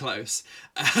and Glenn Close,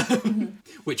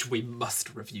 which we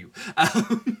must review.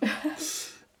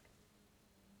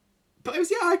 But it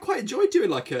was, I quite enjoyed doing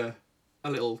like a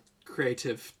little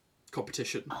creative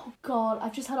competition. Oh god,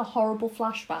 I've just had a horrible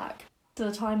flashback to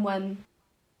the time when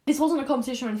this wasn't a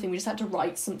competition or anything, we just had to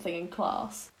write something in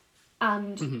class.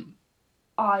 And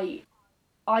I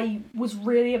was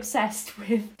really obsessed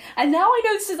with, and now I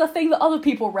know this is a thing that other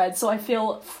people read, so I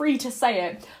feel free to say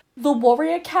it, the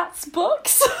Warrior Cats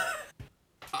books.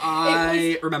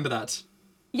 I remember that.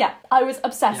 Yeah, I was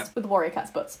obsessed with the Warrior Cats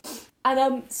books.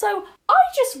 And so I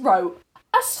just wrote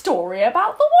a story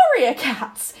about the Warrior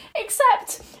Cats,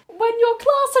 except when your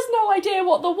class has no idea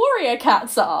what the Warrior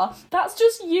Cats are, that's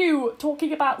just you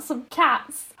talking about some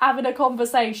cats having a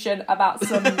conversation about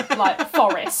some, like,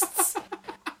 forests.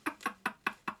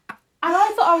 And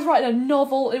I thought I was writing a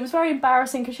novel. It was very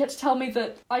embarrassing because she had to tell me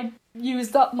that I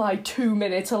used up my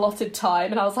 2-minute allotted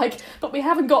time, and I was like, but we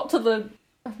haven't got to the,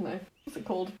 I don't know, what's it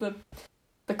called? The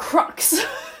crux.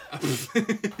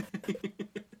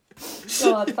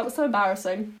 God, that was so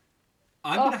embarrassing.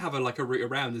 I'm going to have a route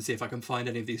around and see if I can find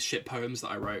any of these shit poems that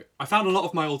I wrote. I found a lot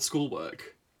of my old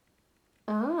schoolwork.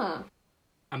 Ah.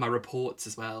 And my reports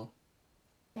as well.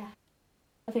 Yeah.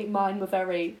 I think mine were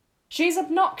very... She's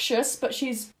obnoxious, but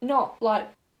she's not, like,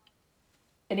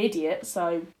 an idiot,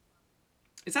 so...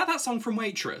 Is that song from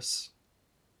Waitress?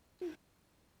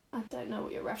 I don't know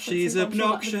what you're referencing. She's but I'm sure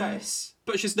that's the obnoxious,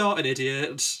 but she's not an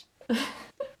idiot.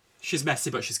 She's messy,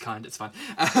 but she's kind. It's fine.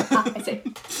 I see.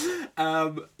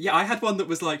 Yeah, I had one that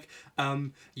was like,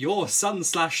 your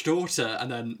son/daughter, and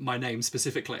then my name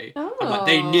specifically. Oh. I'm like,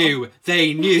 they knew.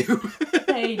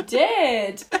 They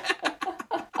did.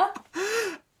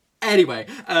 Anyway,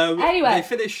 Anyway.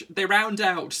 they round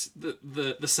out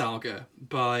the saga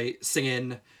by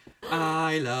singing,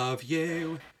 I love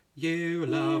you, you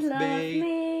love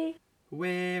me.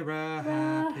 We're a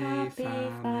happy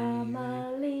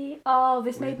family. Oh,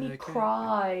 this made With me a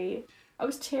cry. I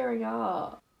was tearing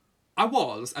up. I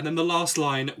was, and then the last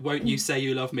line, won't you say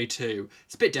you love me too?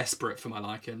 It's a bit desperate for my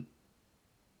liking.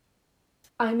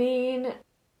 I mean,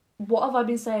 what have I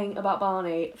been saying about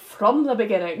Barney from the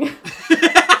beginning?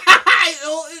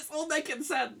 It's all making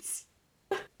sense.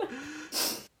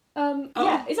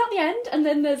 Yeah, it's at the end, and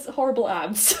then there's horrible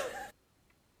ads.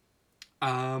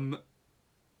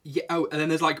 Yeah. Oh, and then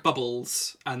there's like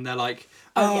bubbles, and they're like,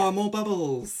 more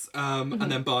bubbles.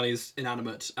 And then Barney's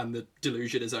inanimate, and the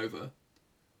delusion is over.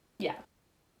 Yeah.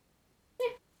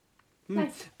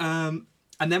 Nice. And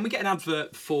then we get an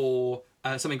advert for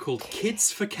something called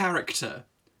Kids for Character,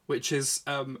 which is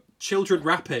children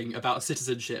rapping about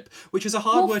citizenship, which is a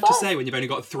hard word to say when you've only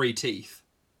got 3 teeth.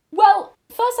 Well,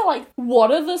 first I'm like, what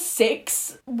are the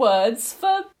 6 words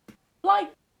for,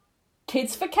 like,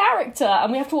 Kids for Character?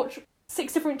 And we have to watch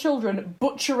 6 different children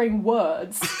butchering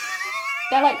words.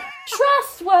 They're like,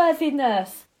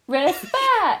 trustworthiness,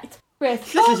 respect,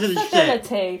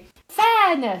 responsibility,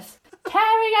 fairness,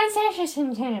 caring and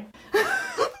citizenship.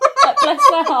 Like, bless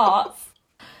their hearts.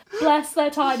 Bless their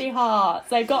tiny hearts.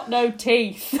 They've got no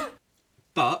teeth.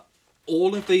 But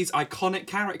all of these iconic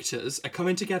characters are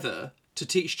coming together to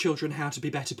teach children how to be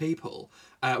better people.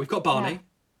 We've got Barney. Yeah.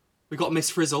 We've got Miss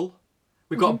Frizzle.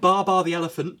 We've got Bar the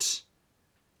Elephant.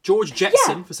 George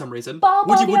Jetson, for some reason. Bar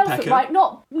Woody the Woodpecker. elephant, right?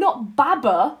 Not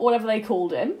Baba, or whatever they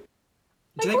called him.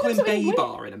 Do they call him something weird.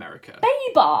 Baybar in America?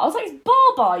 Baybar. I was like, it's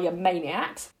Bar, you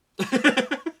maniacs. Woody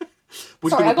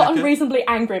Sorry, I got Woodpecker. unreasonably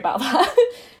angry about that.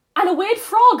 And a weird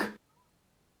frog.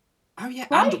 Oh yeah,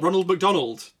 Right? and Ronald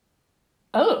McDonald,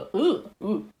 Oh,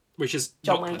 ooh. which is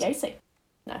John not Wayne pleasant.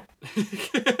 Gacy.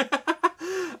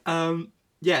 No.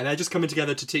 Yeah, they're just coming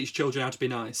together to teach children how to be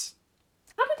nice.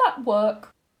 How did that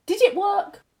work? Did it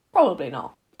work? Probably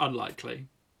not. Unlikely.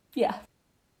 Yeah.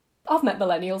 I've met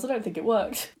millennials, I don't think it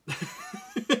worked. We're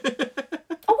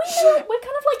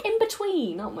kind of like in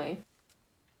between, aren't we?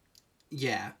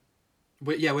 Yeah.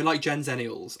 We're like Gen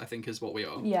Zennials, I think is what we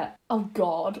are. Yeah. Oh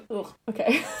god. Ugh.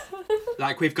 Okay.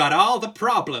 Like, we've got all the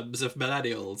problems of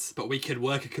millennials, but we can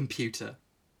work a computer.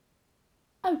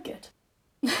 Oh, good.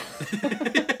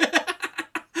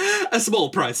 A small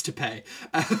price to pay.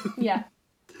 Yeah.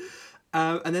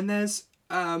 And then there's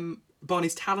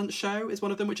Barney's talent show is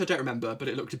one of them, which I don't remember, but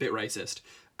it looked a bit racist.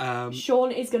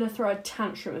 Sean is going to throw a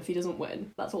tantrum if he doesn't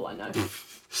win. That's all I know.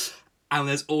 And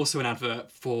there's also an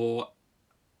advert for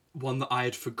one that I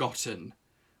had forgotten,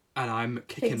 and I'm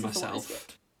kicking Things is the myself.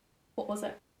 worst. What was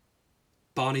it?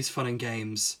 Barney's Fun and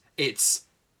Games. It's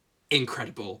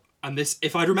incredible. And this,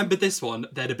 if I'd remembered this one,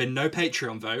 there'd have been no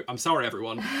Patreon vote. I'm sorry,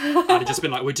 everyone. I'd have just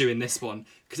been like, we're doing this one.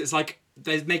 Because it's like,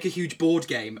 they make a huge board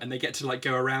game and they get to like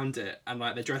go around it and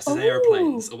like they're dressed as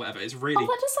aeroplanes or whatever. It's really,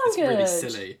 that does sound really good.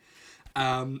 silly.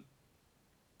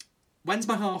 When's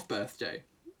my half birthday?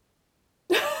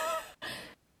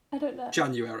 I don't know.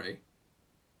 January.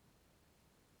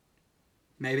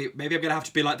 Maybe I'm gonna have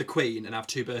to be like the Queen and have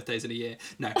 2 birthdays in a year.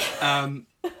 No.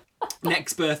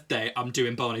 Next birthday, I'm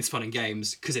doing Barney's Fun and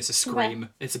Games because it's a scream.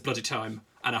 Okay. It's a bloody time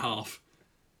and a half.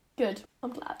 Good.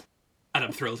 I'm glad. And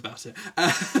I'm thrilled about it.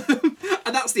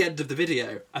 And that's the end of the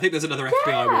video. I think there's another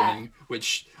FBI warning,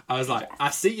 which I was like,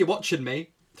 I see you watching me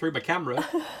through my camera.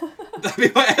 I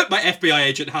mean, my FBI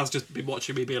agent has just been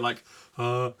watching me being like,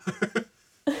 I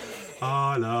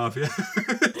love you.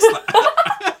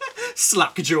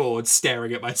 Slack-jawed,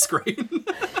 staring at my screen.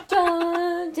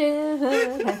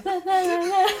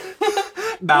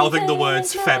 Mouthing the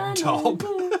words femtop.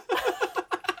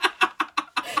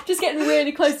 Just getting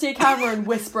really close to your camera and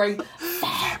whispering,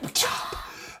 femtop,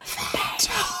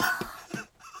 femtop.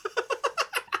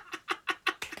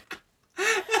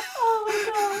 Oh my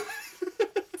god.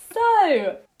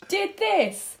 So, did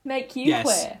this make you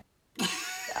queer?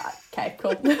 Okay,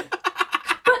 cool. But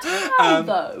how,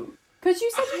 though? Because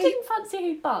you said you didn't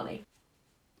fancy Barney.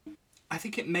 I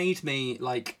think it made me,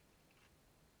 like,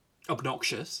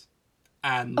 obnoxious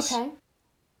and educated.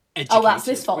 Oh, that's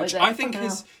this fault, which is it? I think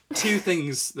is 2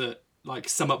 things that, like,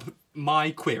 sum up my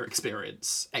queer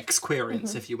experience,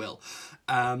 ex-queerience, if you will.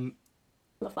 Love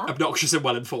that. Obnoxious and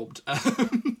well-informed.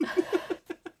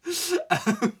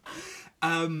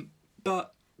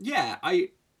 But, yeah, I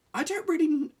don't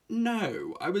really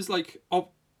know. I was, like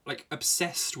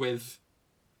obsessed with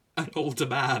an older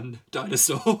man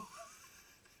dinosaur.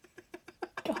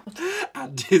 God.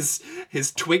 And his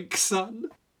twink son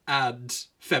and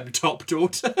femtop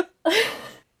daughter.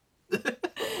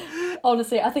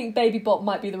 Honestly, I think Baby Bop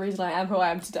might be the reason I am who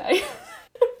I am today.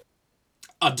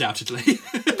 Undoubtedly.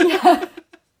 Yeah.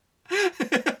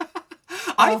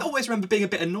 I always remember being a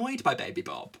bit annoyed by Baby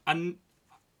Bop, and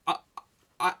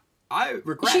I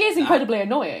regret She is that. incredibly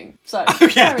annoying, so Yeah,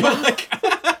 fair but enough. like,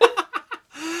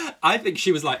 I think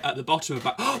she was like at the bottom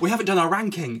of we haven't done our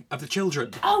ranking of the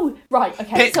children. Oh, right,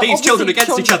 okay. Pit these children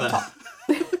against each other.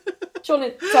 Sean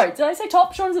is, sorry, did I say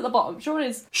top? Sean's at the bottom.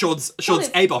 Sean's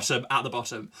A bottom at the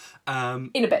bottom.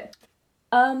 in a bit.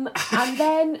 And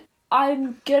then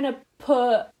I'm gonna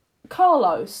put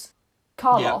Carlos,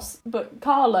 but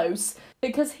Carlos,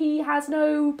 because he has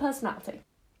no personality.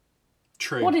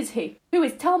 True. What is he? Who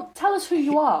is? Tell us who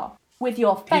you are with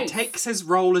your face. He takes his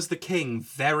role as the king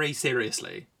very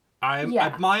seriously. I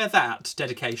admire that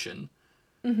dedication.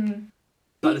 Mm-hmm.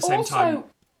 But at the same time,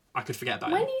 I could forget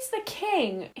that. When he's the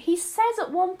king, he says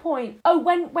at one point,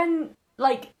 when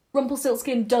like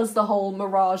Rumpelstiltskin does the whole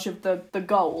mirage of the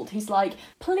gold, he's like,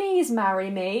 please marry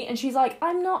me. And she's like,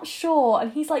 I'm not sure.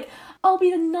 And he's like, I'll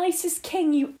be the nicest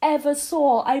king you ever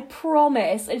saw, I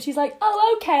promise. And she's like,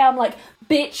 oh, okay. I'm like,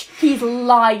 bitch, he's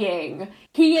lying.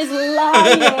 He is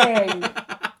lying.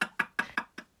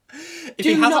 If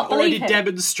he hasn't already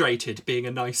demonstrated being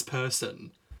a nice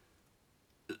person,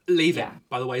 leave him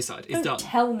by the wayside. It's done.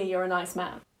 Tell me you're a nice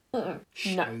man.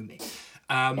 Show me.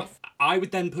 I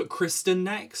would then put Kristen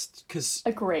next, because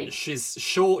she's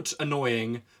short,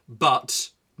 annoying, but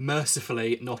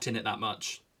mercifully not in it that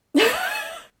much.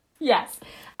 Yes.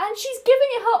 And she's giving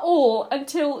it her all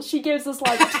until she gives us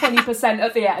like 20%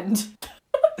 at the end.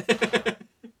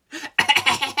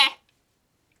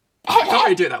 I can't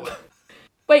really do it that way.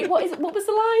 Wait, what was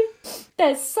the line?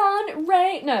 There's sun,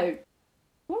 rain, no.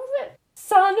 What was it?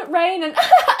 Sun, rain, and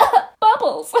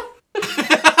bubbles.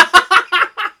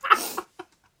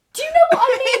 Do you know what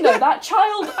I mean, though? That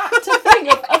child actor thing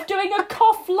of doing a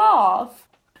cough laugh.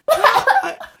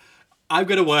 I'm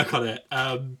going to work on it.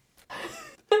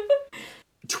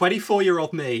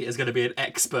 24-year-old me is going to be an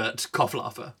expert cough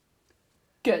laugher.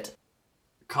 Good.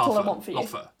 That's all I want for you.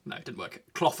 Cloffer. No, it didn't work.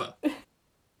 Cloffer.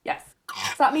 Yes.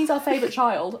 So that means our favourite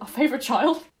child,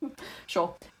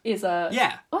 sure, is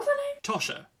yeah. What's her name?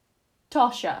 Tosha.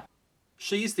 Tasha.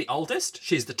 She's the oldest,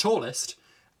 she's the tallest,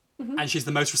 and she's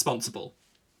the most responsible.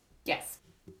 Yes.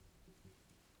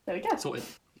 There we go. Sorted.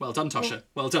 Well done, Tosha.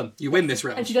 Well done. You win this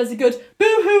round. And she does a good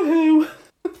boo-hoo-hoo.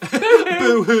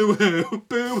 Boo-hoo-hoo.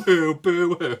 Boo-hoo.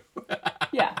 Boo-hoo.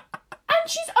 Yeah. And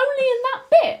she's only in that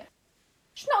bit.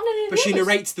 She's not in any of the But she others.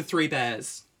 narrates the 3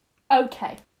 bears.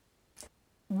 Okay.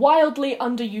 Wildly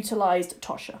underutilised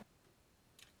Tosha.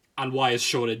 And why is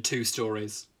Sean in 2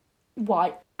 stories?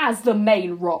 Why? As the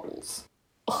main roles.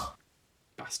 Ugh.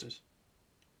 Bastard.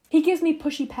 He gives me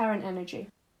pushy parent energy.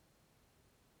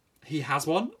 He has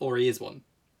one, or he is one?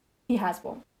 He has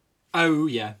one. Oh,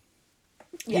 yeah.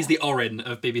 Yeah. He's the Orin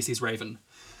of BBC's Raven.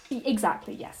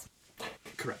 Exactly, yes.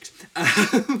 Correct.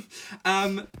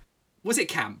 Was it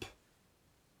camp?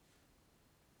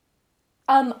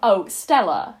 Stella is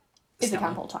Stella. the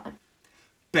camp all time.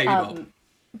 Baby Bob.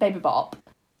 Baby Bop.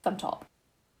 Femtop.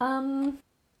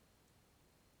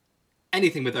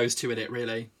 anything with those two in it,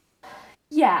 really.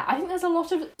 Yeah, I think there's a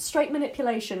lot of straight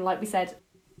manipulation, like we said,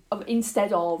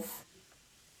 instead of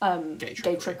Gay gay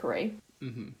trickery. trickery.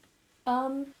 Mm-hmm.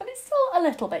 But it's still a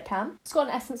little bit camp. It's got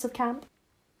an essence of camp.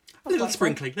 Little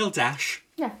sprinkling, little dash.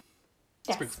 Yeah.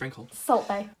 Yes. Sprinkle. Salt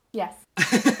Bay. Yes.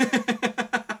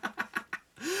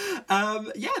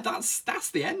 Yeah,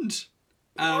 that's the end.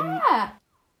 Yeah.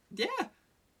 Yeah.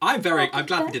 I'm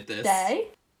glad we did this. Day.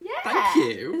 Yeah. Thank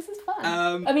you. This is fun.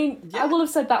 I I will have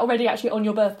said that already actually on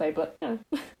your birthday, but you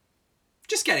know.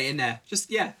 Just get it in there. Just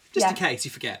Yeah. in case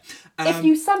you forget. If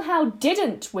you somehow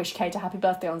didn't wish Kate a happy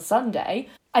birthday on Sunday,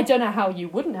 I don't know how you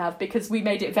wouldn't have, because we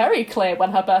made it very clear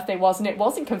when her birthday was and it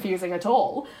wasn't confusing at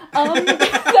all. Then wish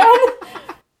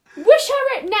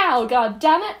her it now, god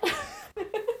damn it.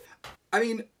 I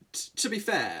mean, to be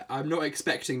fair, I'm not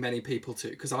expecting many people to,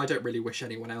 because I don't really wish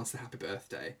anyone else a happy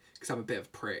birthday, because I'm a bit of a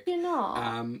prick. You're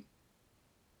not.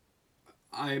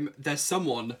 There's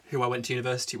someone who I went to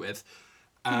university with,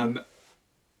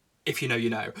 if you know, you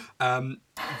know.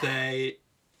 They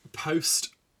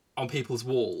post on people's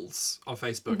walls on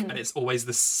Facebook, and it's always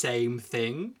the same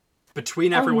thing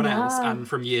between everyone else and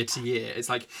from year to year. It's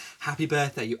like, happy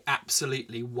birthday, you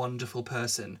absolutely wonderful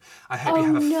person. I hope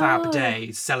you have a fab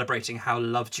day celebrating how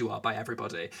loved you are by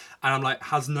everybody. And I'm like,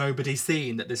 has nobody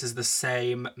seen that this is the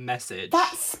same message?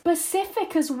 That's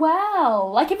specific as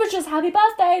well. Like, if it was just happy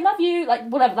birthday, love you, like,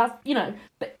 whatever, that's, you know,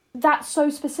 but that's so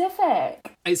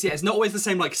specific. It's not always the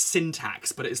same, like,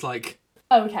 syntax, but it's like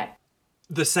Okay.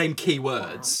 the same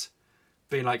keywords.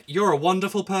 Being like, you're a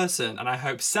wonderful person, and I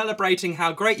hope celebrating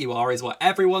how great you are is what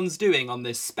everyone's doing on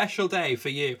this special day for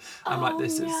you. I'm like,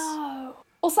 this is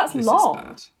Also, that's this long. is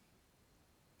bad.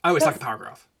 Oh, it's like a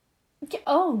paragraph.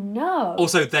 Oh, no.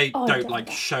 Also, they I don't don't like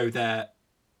know. show their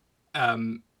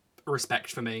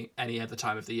respect for me any other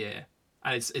time of the year.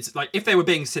 And it's like, if they were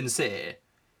being sincere,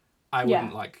 I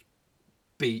wouldn't like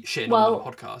be shitting on them on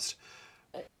a podcast.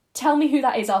 Tell me who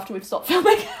that is after we've stopped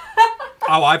filming.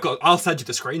 Oh, I'll send you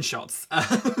the screenshots.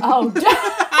 Oh,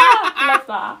 love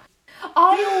that.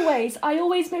 I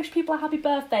always wish people a happy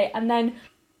birthday, and then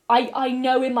I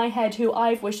know in my head who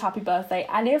I've wished happy birthday,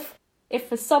 and if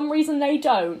for some reason they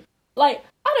don't, like,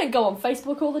 I don't go on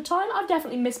Facebook all the time. I've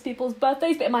definitely missed people's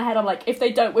birthdays, but in my head I'm like, if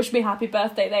they don't wish me happy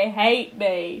birthday, they hate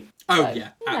me. Oh, So, yeah,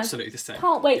 you know, absolutely the same.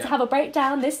 Can't wait to have a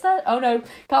breakdown this Thursday. Oh no,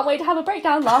 can't wait to have a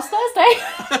breakdown last Thursday.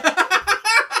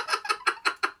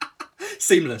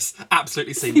 Seamless.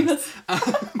 Absolutely seamless.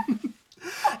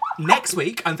 Next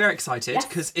week, I'm very excited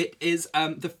because it is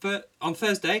on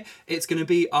Thursday. It's going to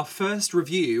be our first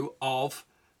review of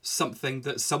something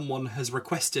that someone has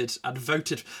requested and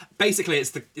voted. Basically, it's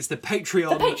the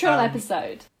Patreon. The Patreon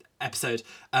episode.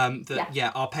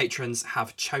 That our patrons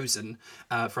have chosen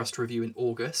for us to review in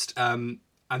August.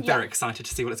 I'm very excited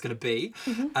to see what it's going to be.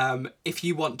 If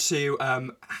you want to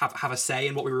have a say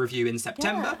in what we review in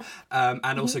September,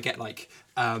 and also get like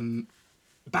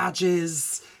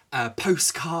badges,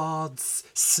 postcards,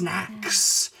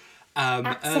 snacks,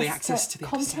 early access to the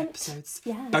episodes,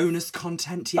 bonus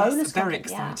content. Yes, Bonus very content,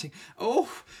 exciting. Oh,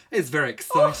 it's very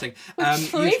exciting.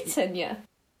 Treating you.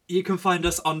 You can find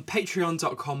us on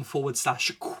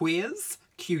patreon.com/queers,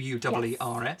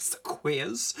 QUEERS,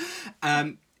 queers.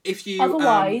 If you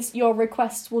Otherwise, your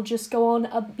requests will just go on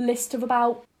a list of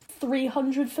about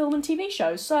 300 film and TV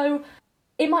shows, so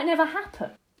it might never happen.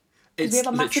 it's we have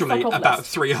a massive literally fuck off about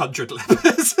list. 300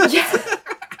 letters.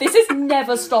 This is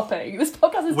never stopping. This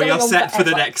podcast is We going are on set for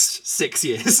the forever. next 6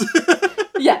 years.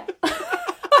 Yeah.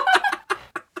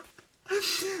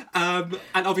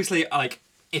 And obviously, like,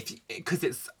 because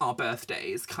it's our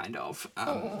birthdays, kind of,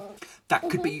 that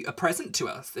could be a present to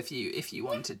us if you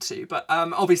wanted to. But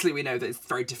obviously, we know that it's a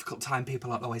very difficult time.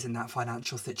 People aren't always in that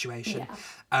financial situation.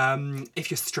 If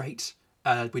you're straight,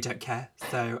 we don't care.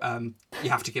 So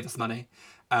you have to give us money.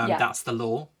 That's the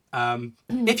law.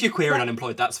 If you're queer and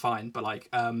unemployed, that's fine. But like,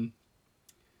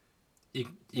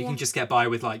 you can just get by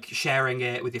with like sharing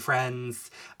it with your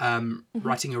friends,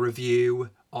 writing a review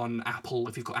on Apple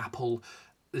if you've got Apple.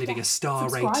 Leaving a star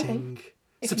rating,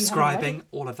 subscribing,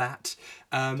 all of that.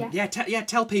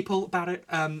 Tell people about it,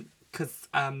 because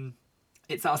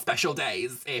it's our special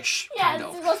days ish. Yeah, kind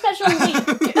of. it's our special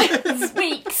week.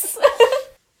 Weeks.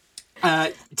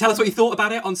 Tell us what you thought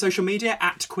about it on social media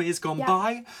at Queers Gone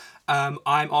By. I'm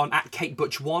on at Kate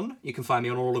Butch1. You can find me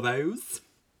on all of those.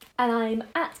 And I'm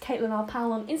at Caitlin R.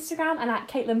 Powell on Instagram and at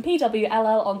Caitlin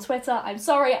PWLL on Twitter. I'm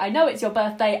sorry, I know it's your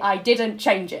birthday. I didn't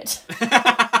change it.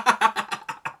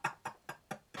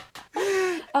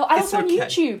 Oh, and It's also on okay.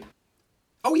 YouTube.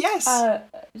 Oh yes.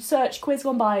 Search Quiz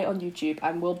Gone By on YouTube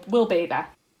and we'll be there.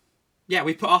 Yeah,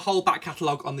 we put our whole back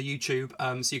catalogue on the YouTube,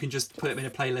 so you can just put them in a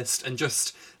playlist and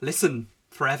just listen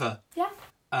forever. Yeah.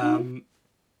 And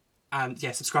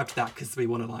yeah, subscribe to that because we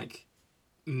want to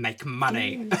make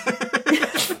money.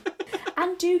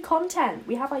 And do content.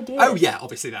 We have ideas. Oh yeah,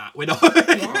 obviously that. We're not.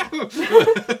 Yeah.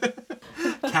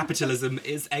 Capitalism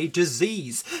is a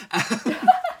disease.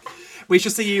 We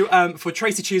shall see you for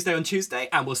Tracy Tuesday on Tuesday,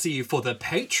 and we'll see you for the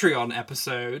Patreon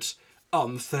episode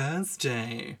on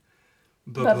Thursday.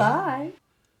 Bye-bye.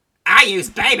 I use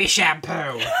baby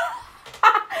shampoo.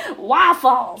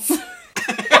 Waffles.